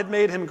God had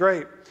made him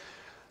great.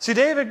 See,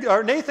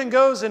 Nathan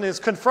goes and is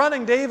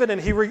confronting David, and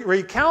he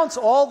recounts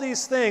all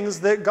these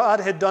things that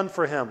God had done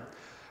for him.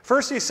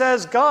 First he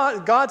says,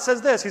 God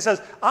says this. He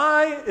says,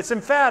 it's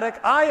emphatic,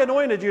 "I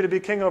anointed you to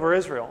be king over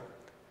Israel."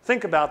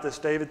 Think about this,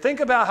 David. Think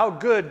about how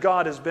good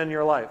God has been in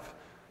your life.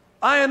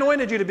 "I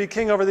anointed you to be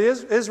king over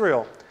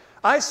Israel.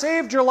 I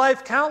saved your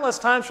life countless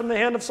times from the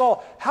hand of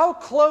Saul." How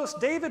close?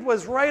 David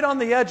was right on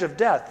the edge of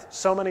death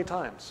so many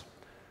times.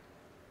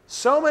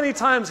 So many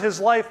times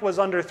his life was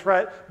under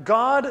threat.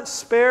 God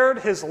spared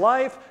his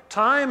life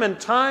time and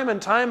time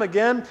and time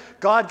again.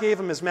 God gave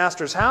him his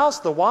master's house,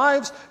 the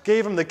wives,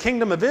 gave him the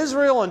kingdom of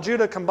Israel and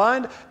Judah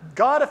combined.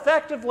 God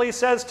effectively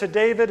says to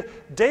David,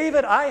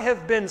 David, I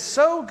have been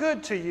so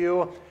good to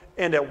you,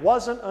 and it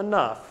wasn't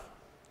enough,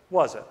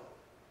 was it?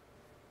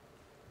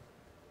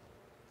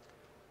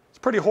 It's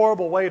a pretty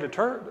horrible way to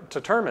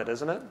term it,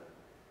 isn't it?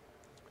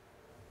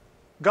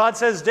 God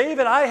says,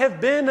 David, I have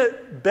been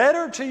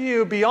better to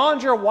you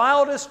beyond your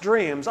wildest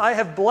dreams. I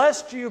have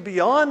blessed you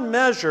beyond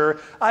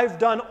measure. I've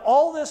done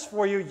all this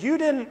for you. You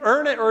didn't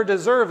earn it or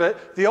deserve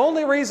it. The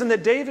only reason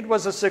that David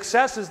was a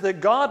success is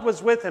that God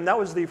was with him. That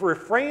was the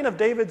refrain of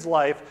David's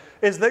life,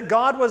 is that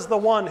God was the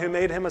one who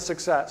made him a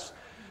success.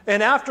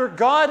 And after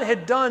God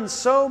had done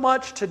so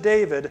much to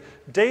David,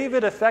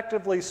 David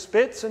effectively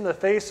spits in the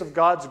face of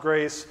God's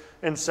grace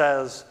and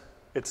says,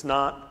 it's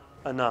not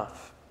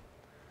enough.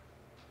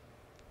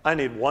 I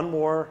need one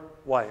more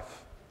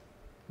wife.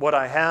 What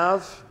I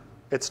have,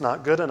 it's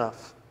not good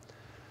enough.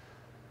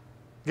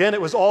 Again,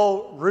 it was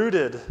all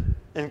rooted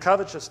in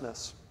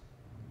covetousness.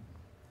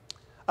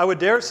 I would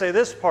dare say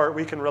this part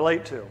we can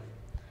relate to.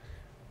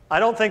 I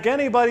don't think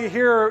anybody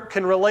here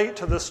can relate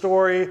to the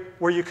story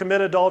where you commit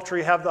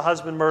adultery, have the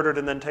husband murdered,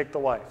 and then take the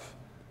wife.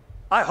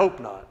 I hope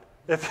not.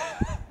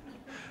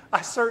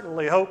 I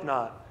certainly hope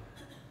not.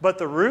 But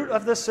the root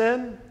of the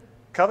sin,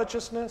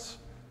 covetousness,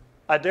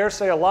 I dare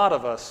say a lot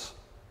of us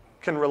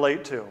can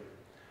relate to.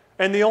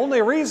 And the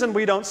only reason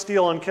we don't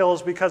steal and kill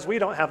is because we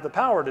don't have the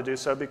power to do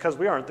so, because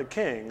we aren't the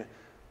king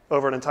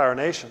over an entire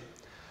nation.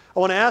 I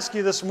want to ask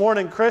you this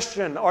morning,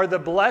 Christian, are the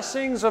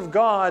blessings of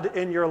God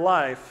in your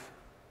life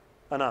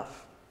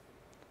enough?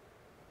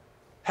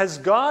 Has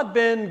God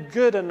been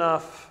good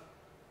enough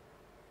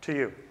to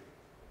you?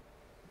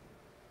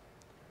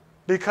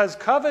 Because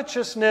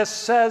covetousness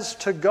says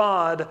to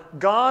God,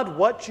 God,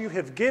 what you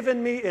have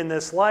given me in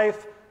this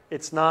life,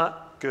 it's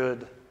not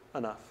good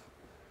enough.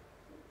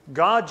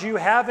 God, you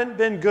haven't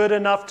been good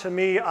enough to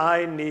me.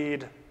 I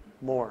need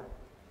more.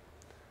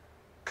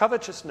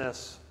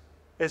 Covetousness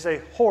is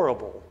a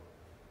horrible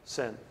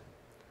sin.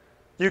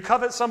 You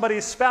covet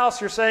somebody's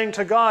spouse, you're saying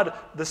to God,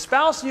 the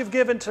spouse you've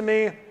given to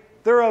me,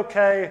 they're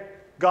okay.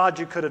 God,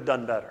 you could have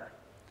done better.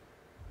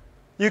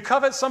 You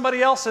covet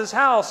somebody else's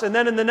house, and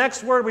then in the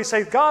next word we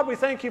say, God, we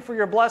thank you for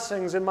your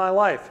blessings in my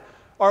life.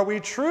 Are we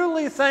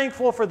truly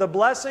thankful for the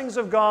blessings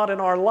of God in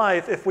our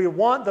life if we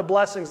want the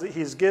blessings that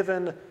He's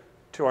given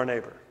to our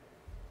neighbor?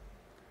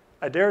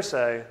 I dare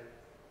say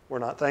we're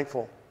not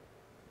thankful.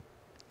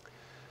 I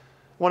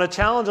want to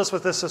challenge us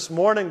with this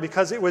morning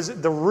because it was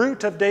the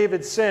root of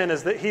David's sin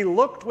is that he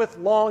looked with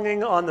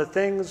longing on the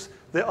things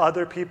that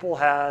other people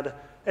had,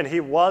 and he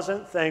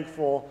wasn't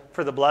thankful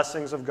for the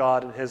blessings of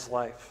God in his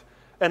life.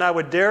 And I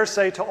would dare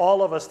say to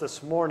all of us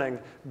this morning,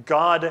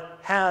 God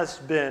has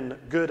been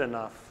good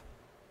enough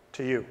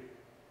to you.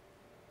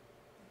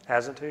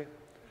 Hasn't He?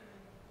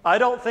 I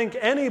don't think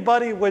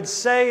anybody would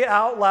say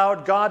out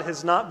loud, God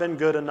has not been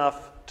good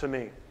enough to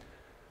me.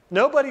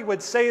 Nobody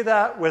would say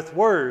that with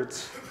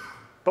words,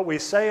 but we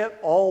say it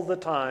all the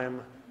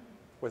time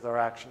with our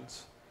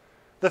actions.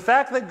 The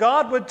fact that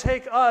God would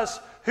take us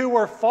who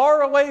were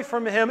far away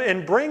from Him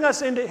and bring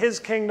us into His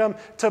kingdom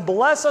to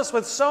bless us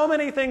with so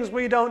many things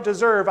we don't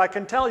deserve, I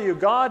can tell you,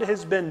 God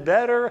has been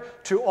better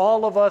to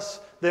all of us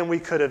than we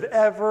could have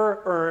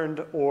ever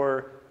earned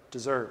or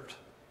deserved.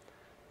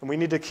 And we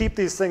need to keep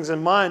these things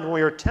in mind when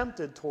we are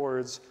tempted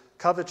towards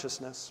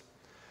covetousness.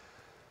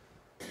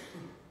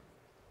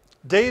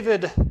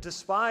 David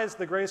despised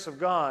the grace of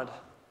God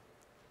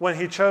when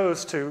he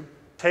chose to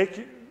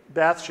take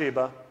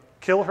Bathsheba,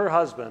 kill her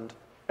husband,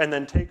 and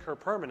then take her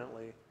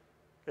permanently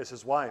as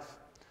his wife.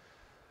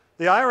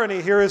 The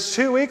irony here is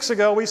 2 weeks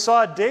ago we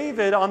saw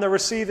David on the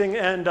receiving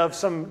end of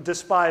some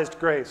despised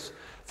grace.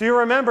 If you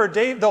remember,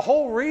 the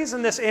whole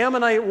reason this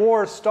Ammonite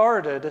war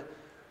started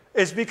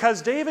is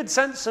because David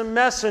sent some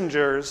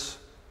messengers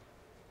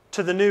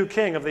to the new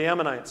king of the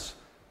Ammonites.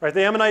 Right,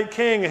 the Ammonite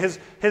king,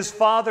 his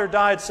father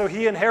died, so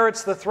he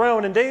inherits the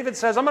throne. And David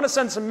says, I'm going to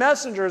send some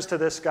messengers to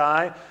this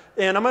guy,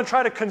 and I'm going to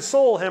try to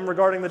console him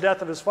regarding the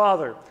death of his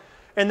father.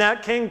 And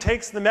that king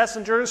takes the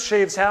messengers,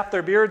 shaves half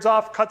their beards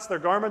off, cuts their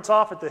garments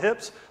off at the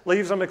hips,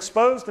 leaves them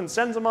exposed, and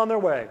sends them on their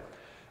way.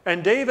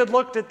 And David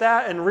looked at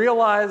that and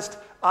realized,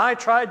 I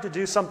tried to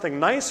do something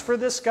nice for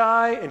this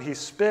guy, and he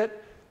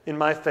spit in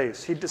my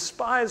face. He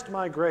despised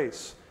my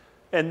grace.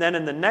 And then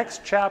in the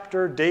next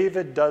chapter,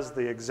 David does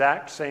the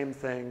exact same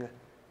thing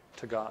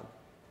to God.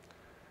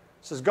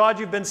 He says, God,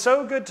 you've been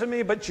so good to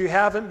me, but you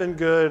haven't been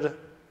good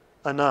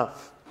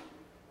enough.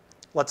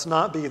 Let's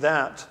not be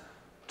that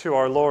to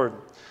our Lord.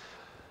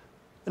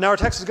 And now our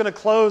text is going to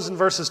close in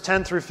verses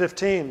 10 through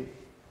 15.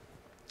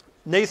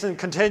 Nathan,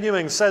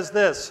 continuing, says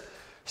this.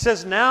 He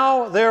says,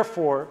 now,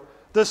 therefore,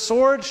 the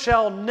sword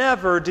shall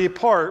never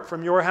depart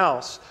from your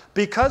house,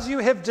 because you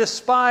have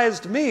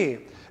despised me,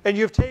 and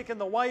you've taken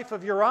the wife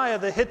of Uriah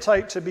the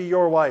Hittite to be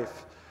your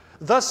wife.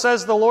 Thus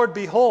says the Lord,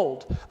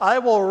 behold, I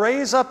will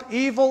raise up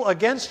evil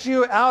against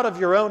you out of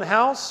your own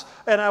house,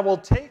 and I will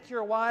take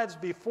your wives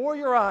before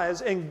your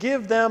eyes and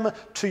give them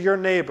to your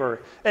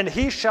neighbor, and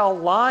he shall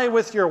lie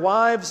with your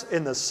wives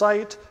in the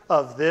sight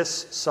of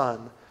this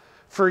sun.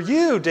 For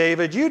you,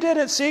 David, you did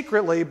it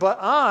secretly, but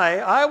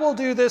I will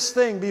do this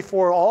thing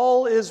before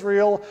all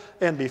Israel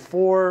and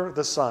before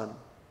the sun.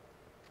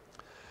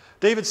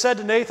 David said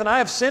to Nathan, I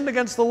have sinned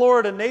against the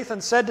Lord. And Nathan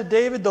said to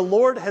David, the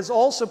Lord has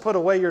also put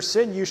away your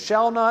sin. You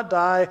shall not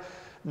die.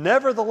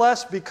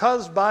 Nevertheless,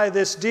 because by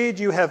this deed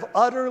you have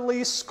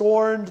utterly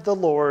scorned the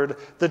Lord,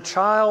 the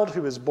child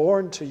who is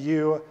born to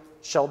you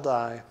shall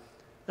die.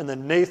 And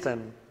then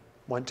Nathan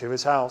went to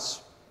his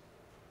house.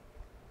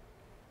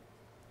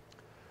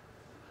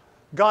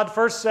 God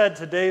first said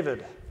to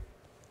David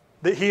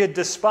that he had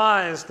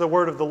despised the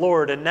word of the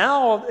Lord. And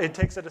now it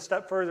takes it a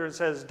step further and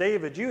says,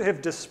 David, you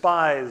have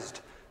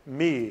despised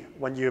me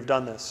when you have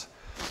done this.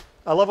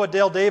 I love what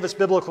Dale Davis,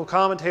 biblical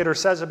commentator,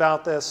 says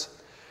about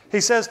this. He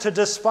says, to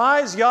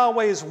despise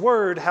Yahweh's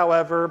word,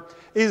 however,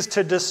 is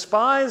to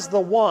despise the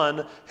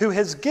one who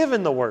has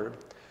given the word.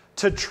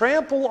 To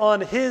trample on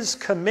his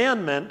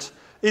commandment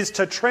is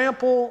to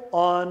trample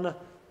on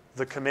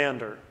the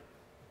commander.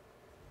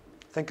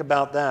 Think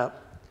about that.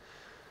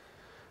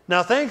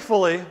 Now,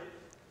 thankfully,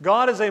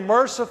 God is a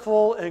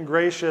merciful and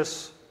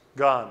gracious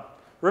God.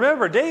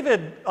 Remember,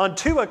 David, on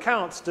 2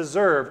 accounts,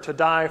 deserved to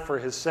die for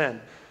his sin.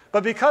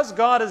 But because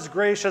God is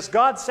gracious,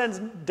 God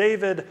sends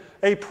David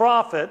a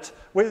prophet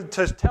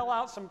to tell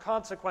out some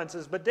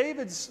consequences, but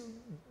David's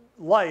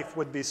life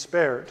would be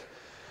spared.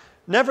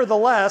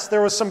 Nevertheless,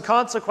 there were some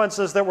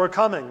consequences that were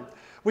coming.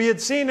 We had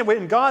seen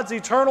in God's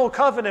eternal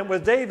covenant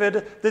with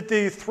David that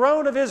the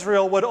throne of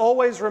Israel would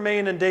always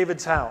remain in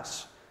David's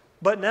house.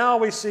 But now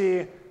we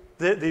see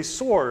that the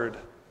sword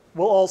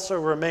will also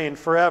remain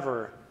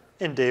forever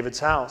in David's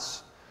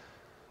house.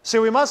 So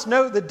we must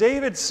note that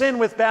David's sin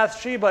with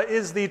Bathsheba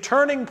is the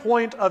turning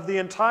point of the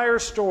entire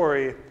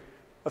story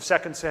of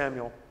 2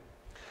 Samuel.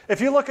 If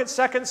you look at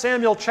 2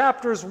 Samuel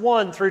chapters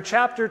 1 through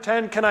chapter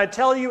 10, can I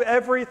tell you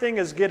everything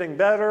is getting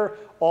better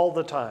all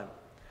the time?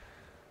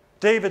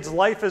 David's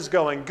life is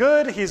going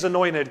good. He's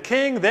anointed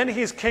king. Then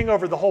he's king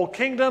over the whole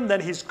kingdom. Then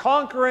he's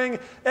conquering.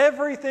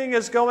 Everything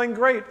is going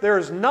great. There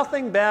is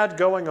nothing bad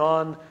going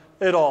on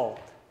at all.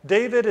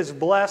 David is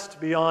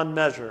blessed beyond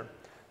measure.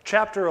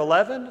 Chapter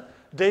 11,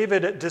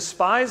 David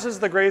despises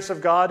the grace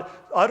of God,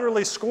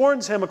 utterly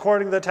scorns him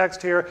according to the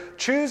text here,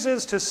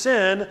 chooses to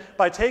sin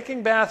by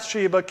taking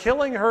Bathsheba,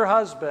 killing her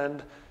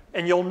husband,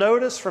 and you'll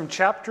notice from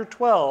chapter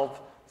 12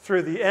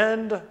 through the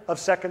end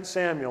of 2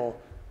 Samuel,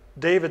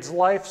 David's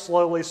life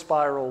slowly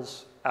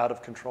spirals out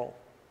of control.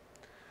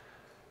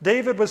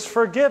 David was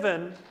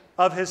forgiven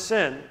of his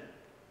sin,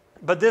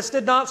 but this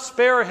did not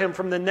spare him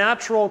from the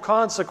natural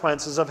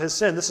consequences of his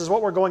sin. This is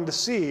what we're going to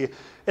see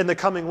in the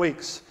coming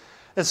weeks.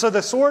 And so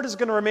the sword is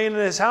going to remain in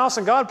his house,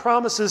 and God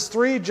promises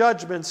 3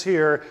 judgments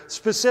here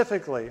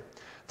specifically.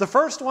 The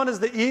first one is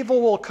the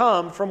evil will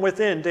come from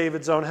within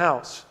David's own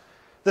house.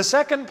 The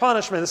second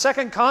punishment, the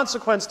second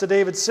consequence to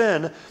David's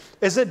sin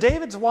is that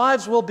David's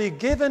wives will be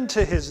given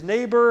to his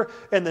neighbor,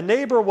 and the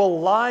neighbor will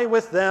lie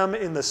with them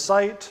in the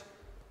sight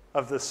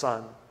of the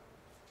sun.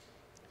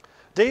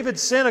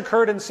 David's sin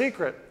occurred in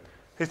secret.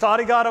 He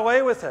thought he got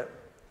away with it.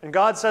 And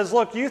God says,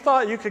 look, you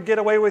thought you could get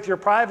away with your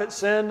private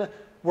sin.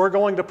 We're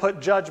going to put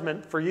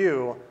judgment for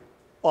you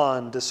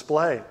on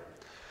display.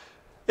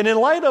 And in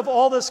light of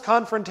all this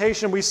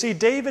confrontation, we see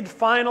David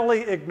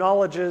finally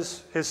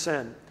acknowledges his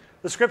sin.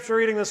 The scripture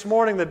reading this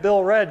morning that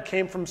Bill read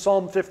came from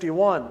Psalm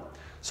 51.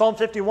 Psalm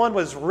 51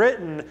 was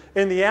written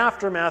in the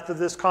aftermath of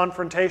this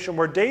confrontation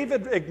where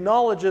David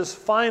acknowledges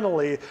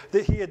finally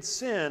that he had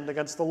sinned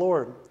against the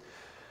Lord.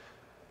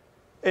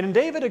 And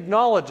David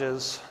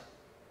acknowledges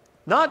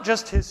not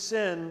just his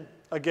sin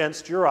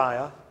against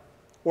Uriah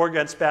or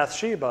against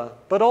Bathsheba,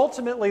 but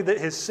ultimately that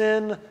his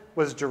sin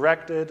was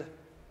directed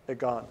at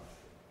God.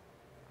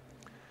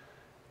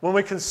 When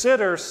we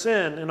consider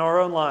sin in our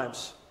own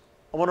lives,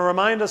 I want to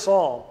remind us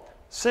all,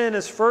 sin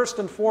is first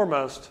and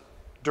foremost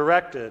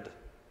directed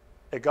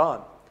at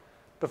God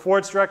before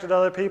it's directed at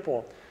other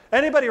people.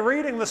 Anybody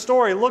reading the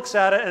story looks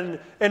at it,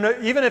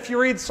 and even if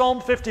you read Psalm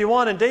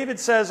 51 and David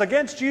says,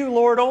 against you,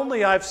 Lord,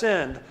 only I've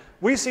sinned,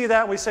 we see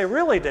that and we say,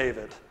 really,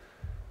 David?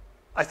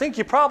 I think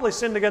you probably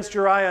sinned against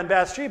Uriah and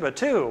Bathsheba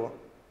too.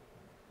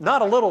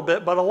 Not a little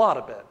bit, but a lot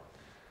of it.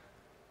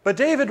 But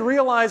David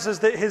realizes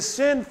that his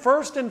sin,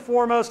 first and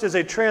foremost, is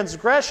a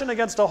transgression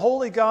against a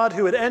holy God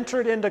who had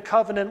entered into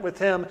covenant with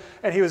him,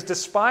 and he was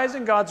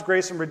despising God's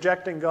grace and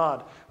rejecting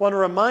God. I want to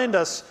remind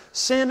us,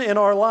 sin in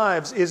our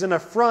lives is an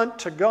affront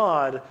to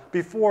God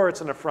before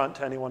it's an affront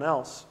to anyone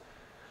else.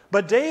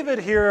 But David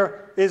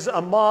here is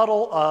a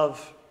model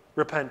of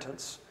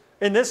repentance.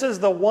 And this is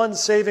the one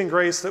saving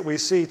grace that we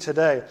see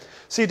today.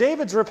 See,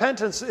 David's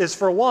repentance is,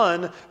 for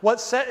one,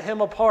 what set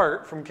him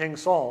apart from King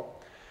Saul.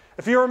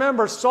 If you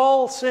remember,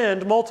 Saul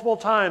sinned multiple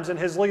times in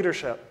his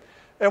leadership.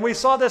 And we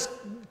saw this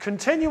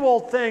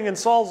continual thing in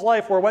Saul's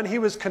life where when he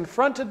was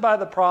confronted by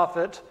the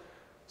prophet,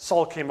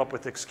 Saul came up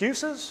with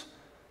excuses,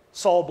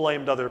 Saul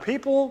blamed other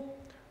people.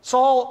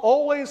 Saul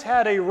always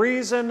had a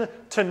reason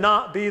to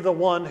not be the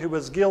one who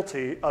was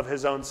guilty of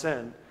his own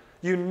sin.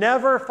 You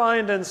never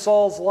find in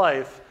Saul's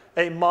life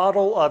a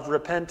model of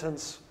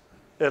repentance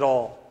at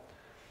all.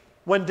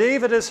 When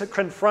David is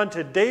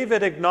confronted,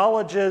 David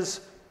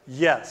acknowledges,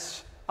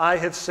 yes, I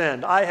have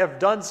sinned. I have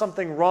done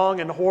something wrong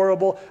and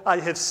horrible. I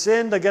have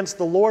sinned against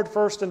the Lord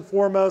first and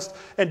foremost.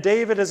 And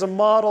David is a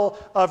model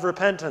of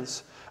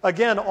repentance.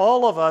 Again,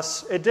 all of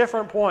us at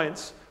different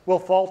points will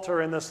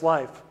falter in this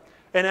life.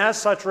 And as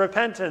such,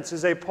 repentance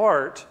is a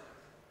part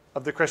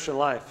of the Christian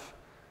life.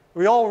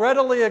 We all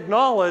readily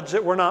acknowledge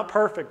that we're not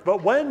perfect,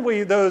 but when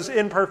those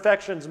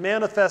imperfections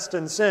manifest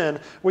in sin,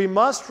 we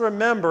must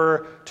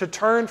remember to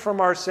turn from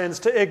our sins,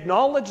 to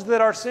acknowledge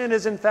that our sin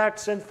is in fact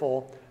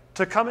sinful,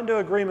 to come into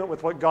agreement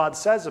with what God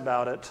says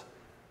about it,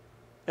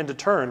 and to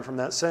turn from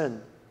that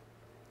sin.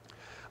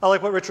 I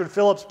like what Richard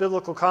Phillips,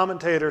 biblical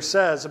commentator,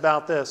 says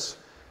about this.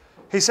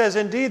 He says,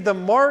 "Indeed, the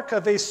mark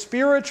of a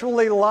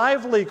spiritually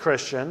lively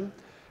Christian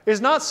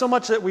is not so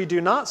much that we do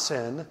not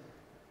sin,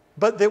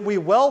 but that we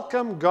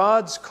welcome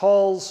God's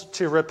calls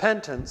to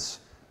repentance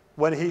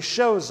when He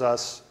shows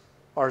us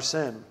our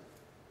sin."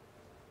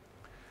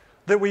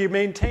 That we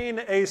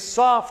maintain a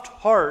soft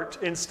heart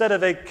instead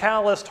of a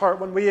calloused heart.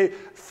 When we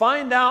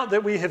find out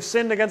that we have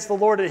sinned against the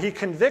Lord and He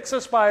convicts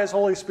us by His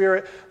Holy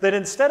Spirit, that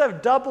instead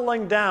of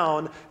doubling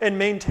down and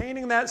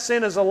maintaining that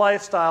sin as a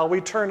lifestyle, we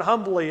turn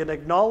humbly and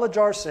acknowledge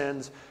our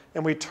sins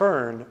and we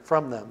turn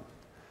from them.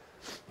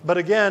 But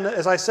again,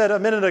 as I said a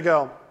minute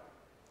ago,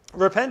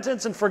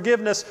 repentance and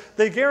forgiveness,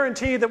 they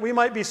guarantee that we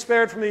might be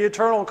spared from the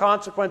eternal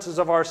consequences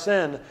of our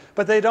sin,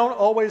 but they don't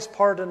always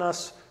pardon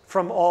us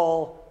from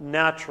all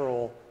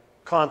natural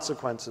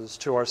consequences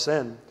to our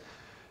sin.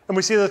 And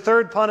we see the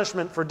third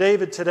punishment for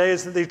David today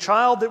is that the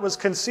child that was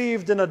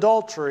conceived in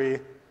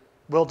adultery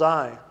will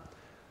die.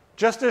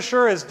 Just as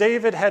sure as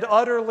David had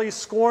utterly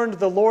scorned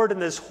the Lord in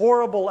this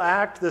horrible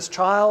act, this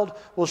child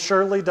will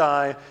surely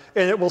die,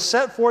 and it will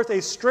set forth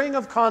a string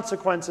of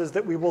consequences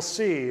that we will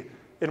see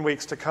in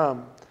weeks to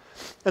come.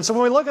 And so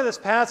when we look at this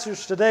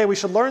passage today, we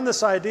should learn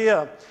this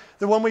idea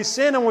that when we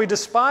sin and we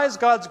despise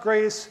God's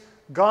grace,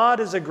 God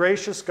is a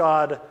gracious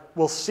God,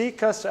 will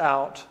seek us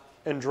out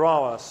and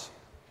draw us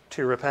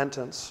to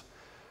repentance.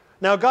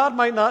 Now, God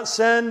might not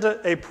send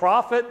a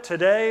prophet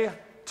today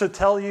to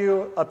tell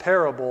you a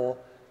parable,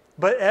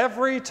 but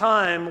every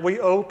time we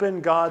open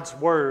God's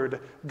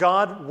Word,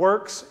 God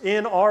works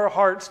in our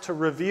hearts to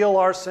reveal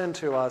our sin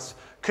to us,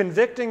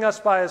 convicting us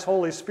by His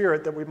Holy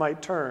Spirit that we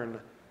might turn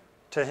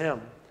to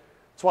Him.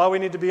 That's why we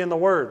need to be in the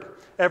Word.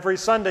 Every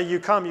Sunday you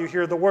come, you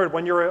hear the Word.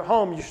 When you're at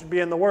home, you should be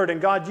in the Word. And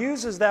God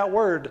uses that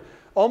Word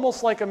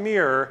almost like a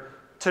mirror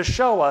to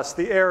show us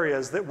the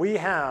areas that we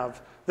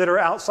have that are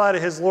outside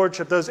of His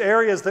Lordship, those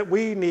areas that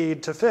we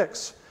need to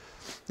fix.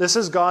 This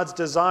is God's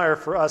desire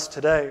for us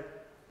today.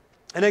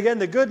 And again,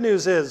 the good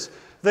news is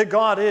that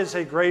God is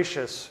a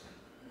gracious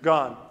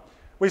God.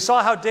 We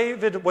saw how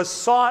David was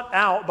sought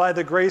out by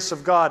the grace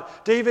of God.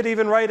 David,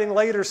 even writing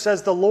later,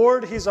 says, "The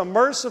Lord, He's a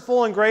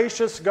merciful and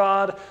gracious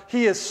God.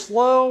 He is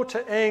slow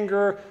to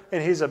anger,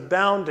 and He's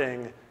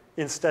abounding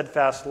in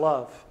steadfast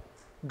love."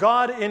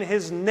 God in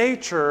His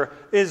nature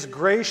is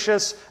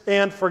gracious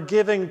and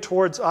forgiving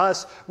towards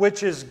us,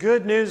 which is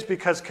good news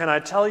because, can I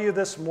tell you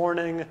this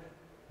morning,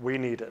 we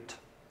need it.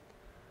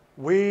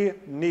 We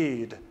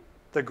need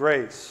the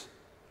grace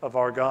of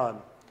our God.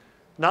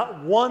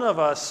 Not one of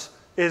us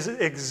is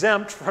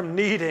exempt from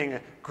needing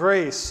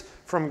grace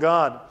from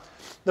God.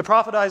 The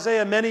prophet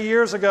Isaiah many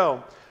years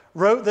ago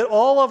wrote that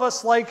all of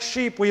us like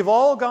sheep, we've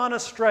all gone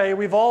astray,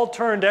 we've all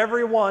turned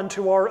every one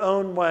to our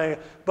own way,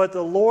 but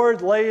the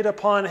Lord laid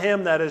upon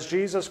Him, that is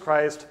Jesus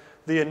Christ,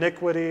 the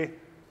iniquity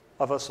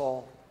of us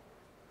all.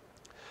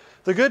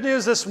 The good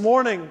news this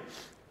morning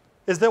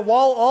is that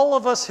while all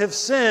of us have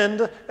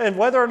sinned, and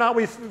whether or not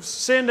we've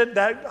sinned at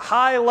that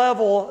high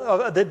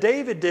level that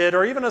David did,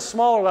 or even a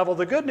smaller level,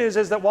 the good news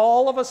is that while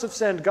all of us have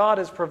sinned, God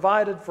has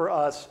provided for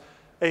us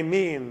a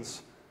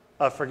means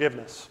of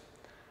forgiveness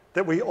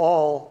that we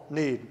all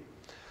need.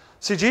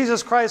 See,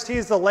 Jesus Christ,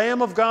 He's the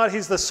Lamb of God.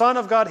 He's the Son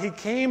of God. He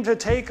came to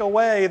take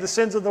away the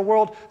sins of the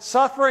world,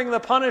 suffering the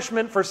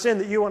punishment for sin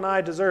that you and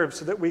I deserve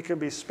so that we can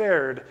be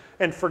spared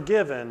and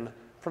forgiven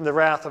from the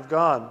wrath of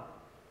God.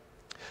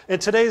 In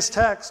today's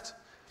text,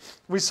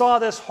 we saw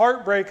this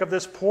heartbreak of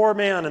this poor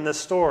man in this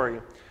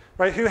story,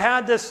 right, who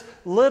had this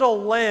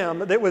little lamb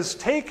that was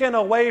taken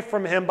away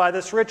from him by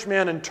this rich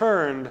man and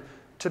turned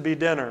to be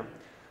dinner.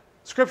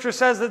 Scripture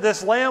says that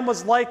this lamb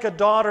was like a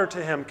daughter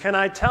to him. Can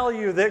I tell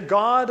you that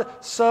God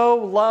so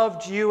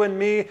loved you and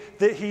me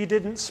that He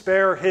didn't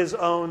spare His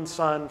own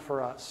Son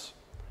for us?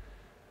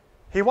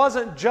 He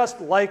wasn't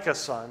just like a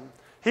son.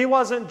 He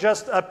wasn't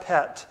just a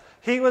pet.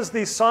 He was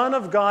the Son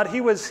of God.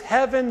 He was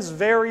heaven's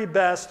very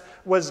best,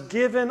 was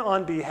given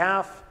on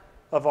behalf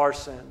of our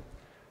sin.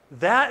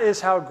 That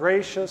is how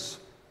gracious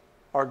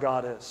our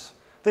God is.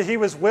 that he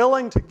was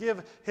willing to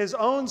give his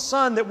own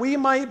Son that we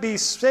might be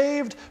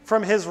saved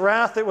from his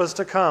wrath that was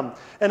to come.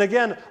 And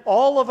again,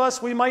 all of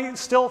us, we might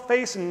still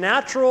face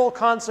natural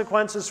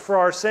consequences for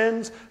our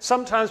sins.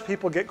 Sometimes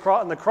people get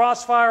caught in the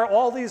crossfire,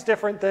 all these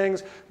different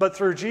things. But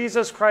through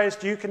Jesus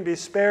Christ, you can be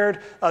spared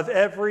of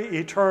every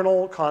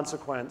eternal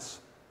consequence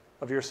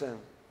of your sin.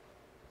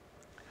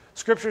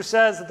 Scripture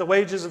says that the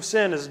wages of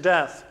sin is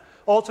death.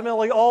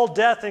 Ultimately, all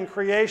death in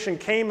creation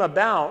came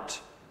about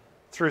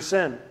through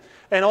sin.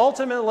 And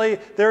ultimately,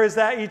 there is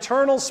that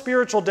eternal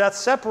spiritual death,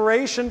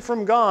 separation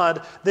from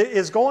God, that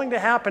is going to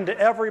happen to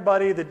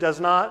everybody that does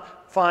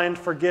not find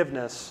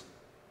forgiveness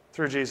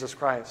through Jesus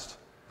Christ.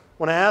 I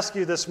want to ask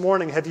you this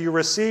morning, have you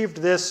received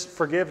this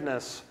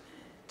forgiveness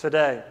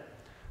today?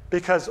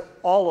 Because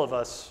all of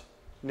us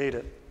need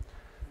it.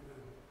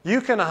 You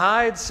can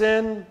hide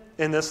sin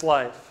in this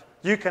life.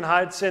 You can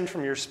hide sin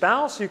from your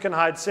spouse. You can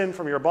hide sin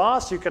from your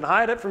boss. You can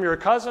hide it from your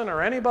cousin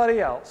or anybody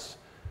else.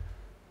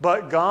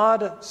 But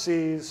God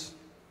sees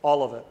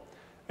all of it.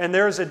 And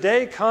there's a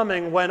day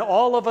coming when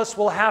all of us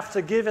will have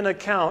to give an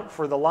account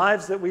for the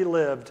lives that we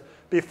lived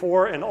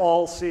before an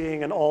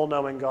all-seeing and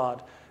all-knowing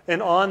God.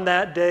 And on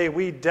that day,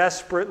 we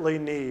desperately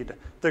need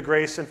the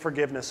grace and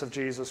forgiveness of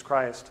Jesus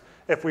Christ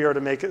if we are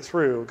to make it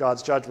through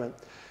God's judgment.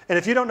 And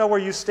if you don't know where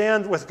you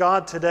stand with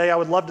God today, I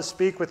would love to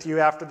speak with you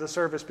after the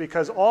service,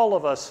 because all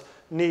of us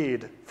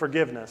need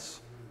forgiveness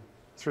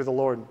through the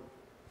Lord.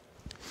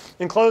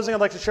 In closing,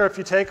 I'd like to share a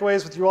few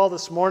takeaways with you all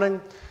this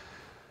morning.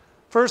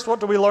 First, what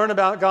do we learn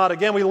about God?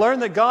 Again, we learn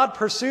that God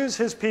pursues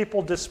his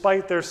people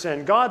despite their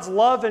sin. God's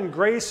love and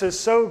grace is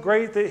so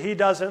great that he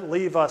doesn't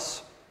leave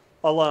us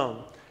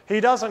alone. He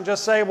doesn't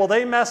just say, well,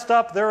 they messed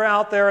up, they're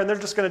out there, and they're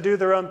just going to do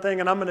their own thing,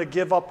 and I'm going to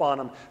give up on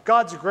them.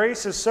 God's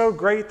grace is so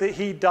great that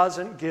he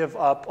doesn't give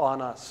up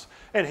on us.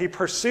 And he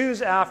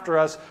pursues after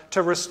us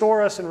to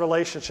restore us in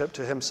relationship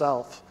to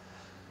himself.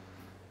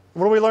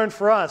 What do we learn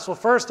for us? Well,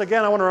 first,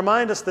 again, I want to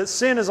remind us that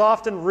sin is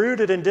often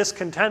rooted in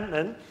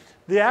discontentment.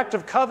 The act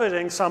of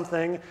coveting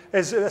something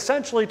is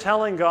essentially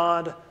telling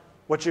God,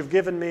 what you've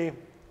given me,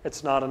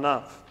 it's not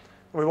enough.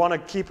 We want to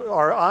keep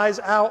our eyes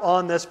out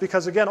on this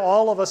because, again,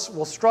 all of us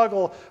will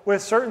struggle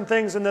with certain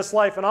things in this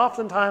life, and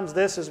oftentimes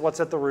this is what's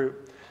at the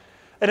root.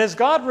 And as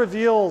God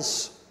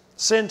reveals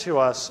sin to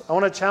us, I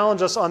want to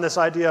challenge us on this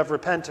idea of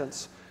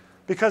repentance,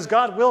 because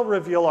God will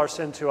reveal our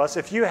sin to us.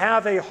 If you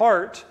have a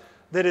heart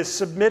that is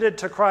submitted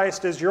to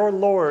Christ as your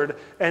Lord,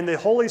 and the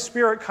Holy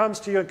Spirit comes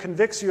to you and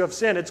convicts you of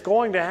sin, it's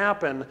going to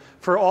happen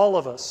for all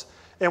of us.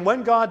 And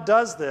when God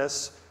does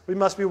this, we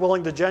must be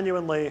willing to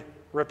genuinely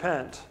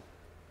repent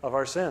of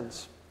our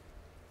sins.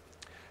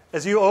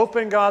 As you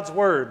open God's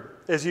Word,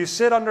 as you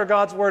sit under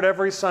God's Word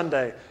every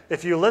Sunday,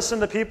 if you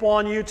listen to people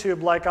on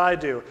YouTube like I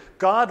do,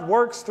 God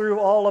works through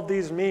all of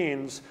these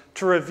means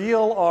to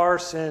reveal our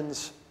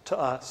sins to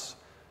us.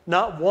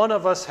 Not one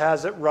of us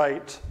has it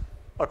right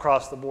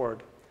across the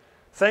board.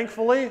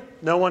 Thankfully,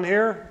 no one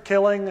here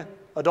killing,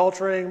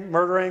 adulterating,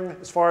 murdering,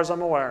 as far as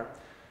I'm aware.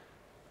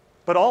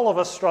 But all of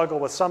us struggle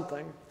with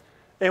something.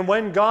 And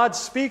when God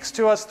speaks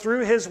to us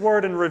through his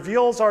word and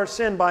reveals our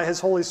sin by his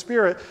Holy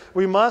Spirit,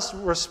 we must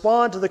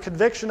respond to the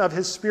conviction of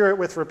his Spirit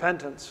with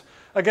repentance.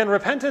 Again,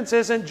 repentance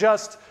isn't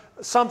just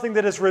something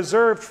that is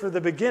reserved for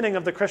the beginning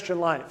of the Christian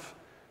life.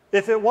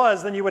 If it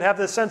was, then you would have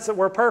the sense that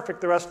we're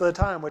perfect the rest of the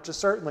time, which is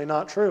certainly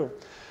not true.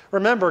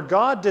 Remember,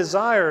 God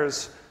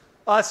desires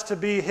us to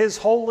be his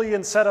holy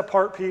and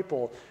set-apart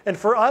people. And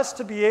for us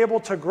to be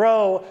able to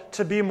grow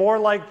to be more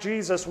like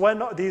Jesus,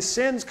 when these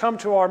sins come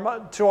to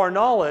our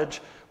knowledge,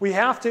 we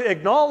have to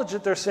acknowledge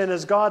that they're sin,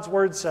 as God's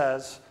word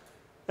says,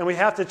 and we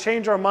have to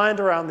change our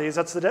mind around these.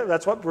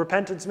 That's what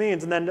repentance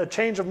means. And then a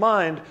change of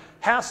mind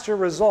has to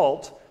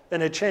result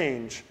in a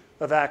change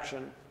of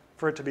action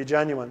for it to be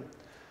genuine.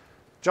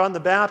 John the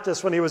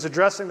Baptist, when he was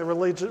addressing the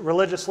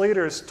religious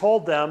leaders,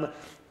 told them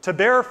to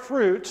bear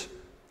fruit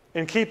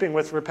in keeping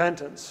with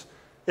repentance.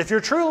 If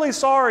you're truly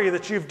sorry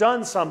that you've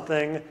done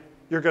something,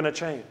 you're going to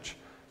change.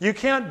 You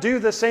can't do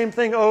the same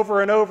thing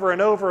over and over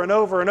and over and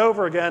over and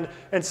over again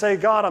and say,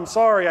 God, I'm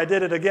sorry, I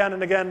did it again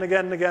and again and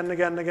again and again and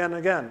again and again and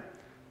again.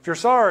 If you're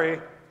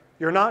sorry,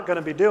 you're not going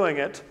to be doing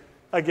it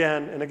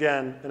again and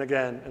again and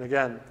again and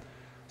again.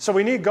 So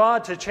we need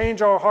God to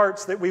change our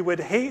hearts that we would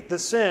hate the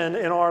sin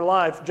in our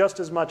life just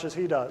as much as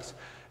he does.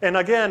 And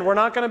again, we're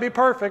not going to be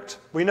perfect.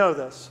 We know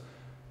this.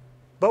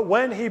 But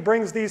when he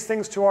brings these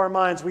things to our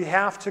minds, we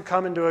have to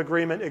come into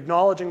agreement,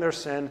 acknowledging their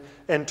sin,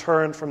 and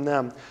turn from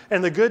them.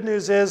 And the good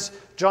news is,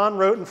 John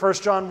wrote in 1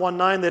 John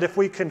 1:9 that if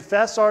we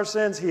confess our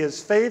sins, he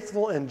is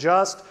faithful and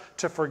just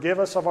to forgive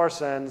us of our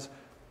sins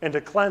and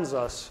to cleanse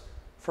us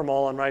from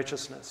all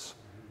unrighteousness.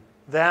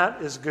 That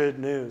is good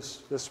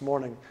news this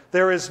morning.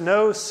 There is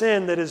no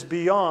sin that is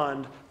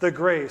beyond the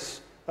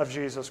grace of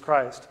Jesus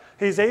Christ.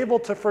 He's able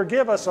to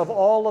forgive us of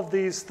all of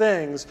these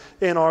things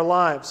in our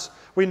lives.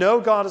 We know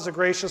God is a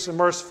gracious and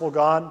merciful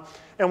God,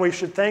 and we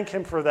should thank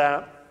him for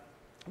that.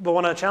 But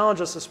when I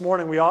challenge us this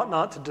morning, we ought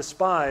not to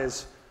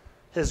despise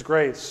his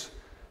grace.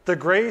 The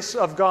grace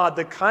of God,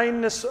 the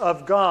kindness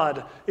of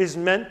God is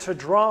meant to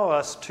draw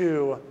us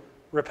to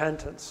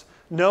repentance,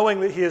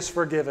 knowing that he is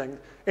forgiving,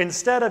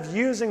 instead of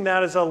using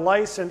that as a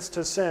license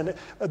to sin.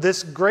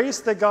 This grace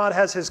that God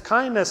has, his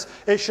kindness,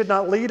 it should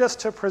not lead us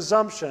to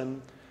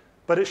presumption,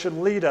 but it should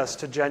lead us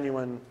to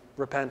genuine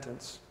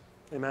repentance.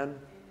 Amen?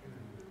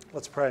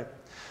 Let's pray.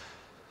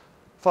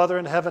 Father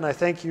in heaven, I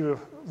thank you,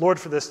 Lord,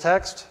 for this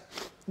text.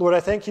 Lord, I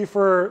thank you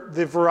for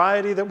the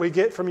variety that we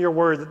get from your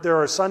word, that there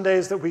are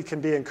Sundays that we can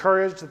be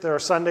encouraged, that there are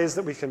Sundays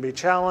that we can be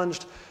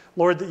challenged.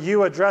 Lord, that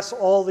you address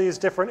all these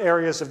different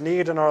areas of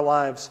need in our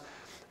lives.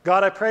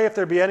 God, I pray if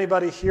there be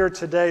anybody here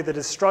today that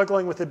is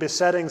struggling with a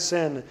besetting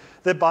sin,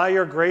 that by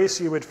your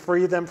grace you would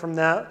free them from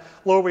that.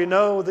 Lord, we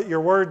know that your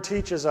word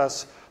teaches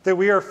us that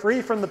we are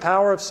free from the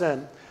power of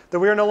sin, that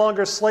we are no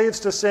longer slaves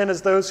to sin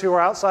as those who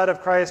are outside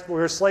of Christ, but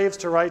we are slaves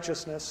to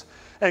righteousness.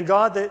 And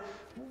God, that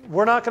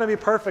we're not going to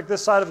be perfect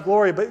this side of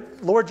glory, but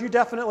Lord, you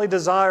definitely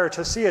desire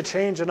to see a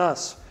change in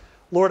us.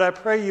 Lord, I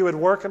pray you would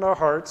work in our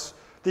hearts,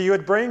 that you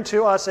would bring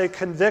to us a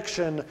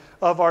conviction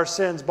of our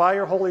sins by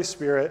your Holy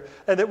Spirit,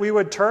 and that we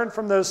would turn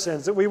from those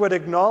sins, that we would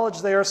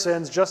acknowledge they are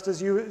sins just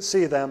as you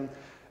see them,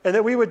 and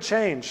that we would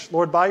change,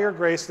 Lord, by your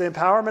grace, the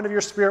empowerment of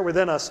your Spirit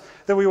within us,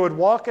 that we would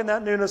walk in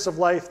that newness of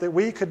life, that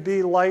we could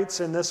be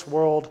lights in this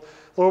world.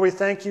 Lord, we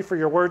thank you for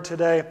your word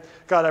today.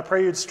 God, I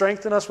pray you'd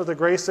strengthen us with the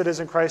grace that is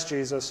in Christ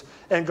Jesus.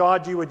 And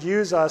God, you would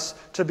use us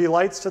to be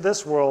lights to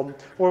this world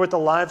or with the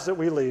lives that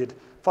we lead.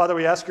 Father,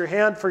 we ask your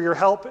hand for your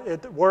help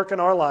at work in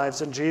our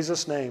lives. In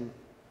Jesus' name,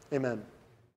 amen.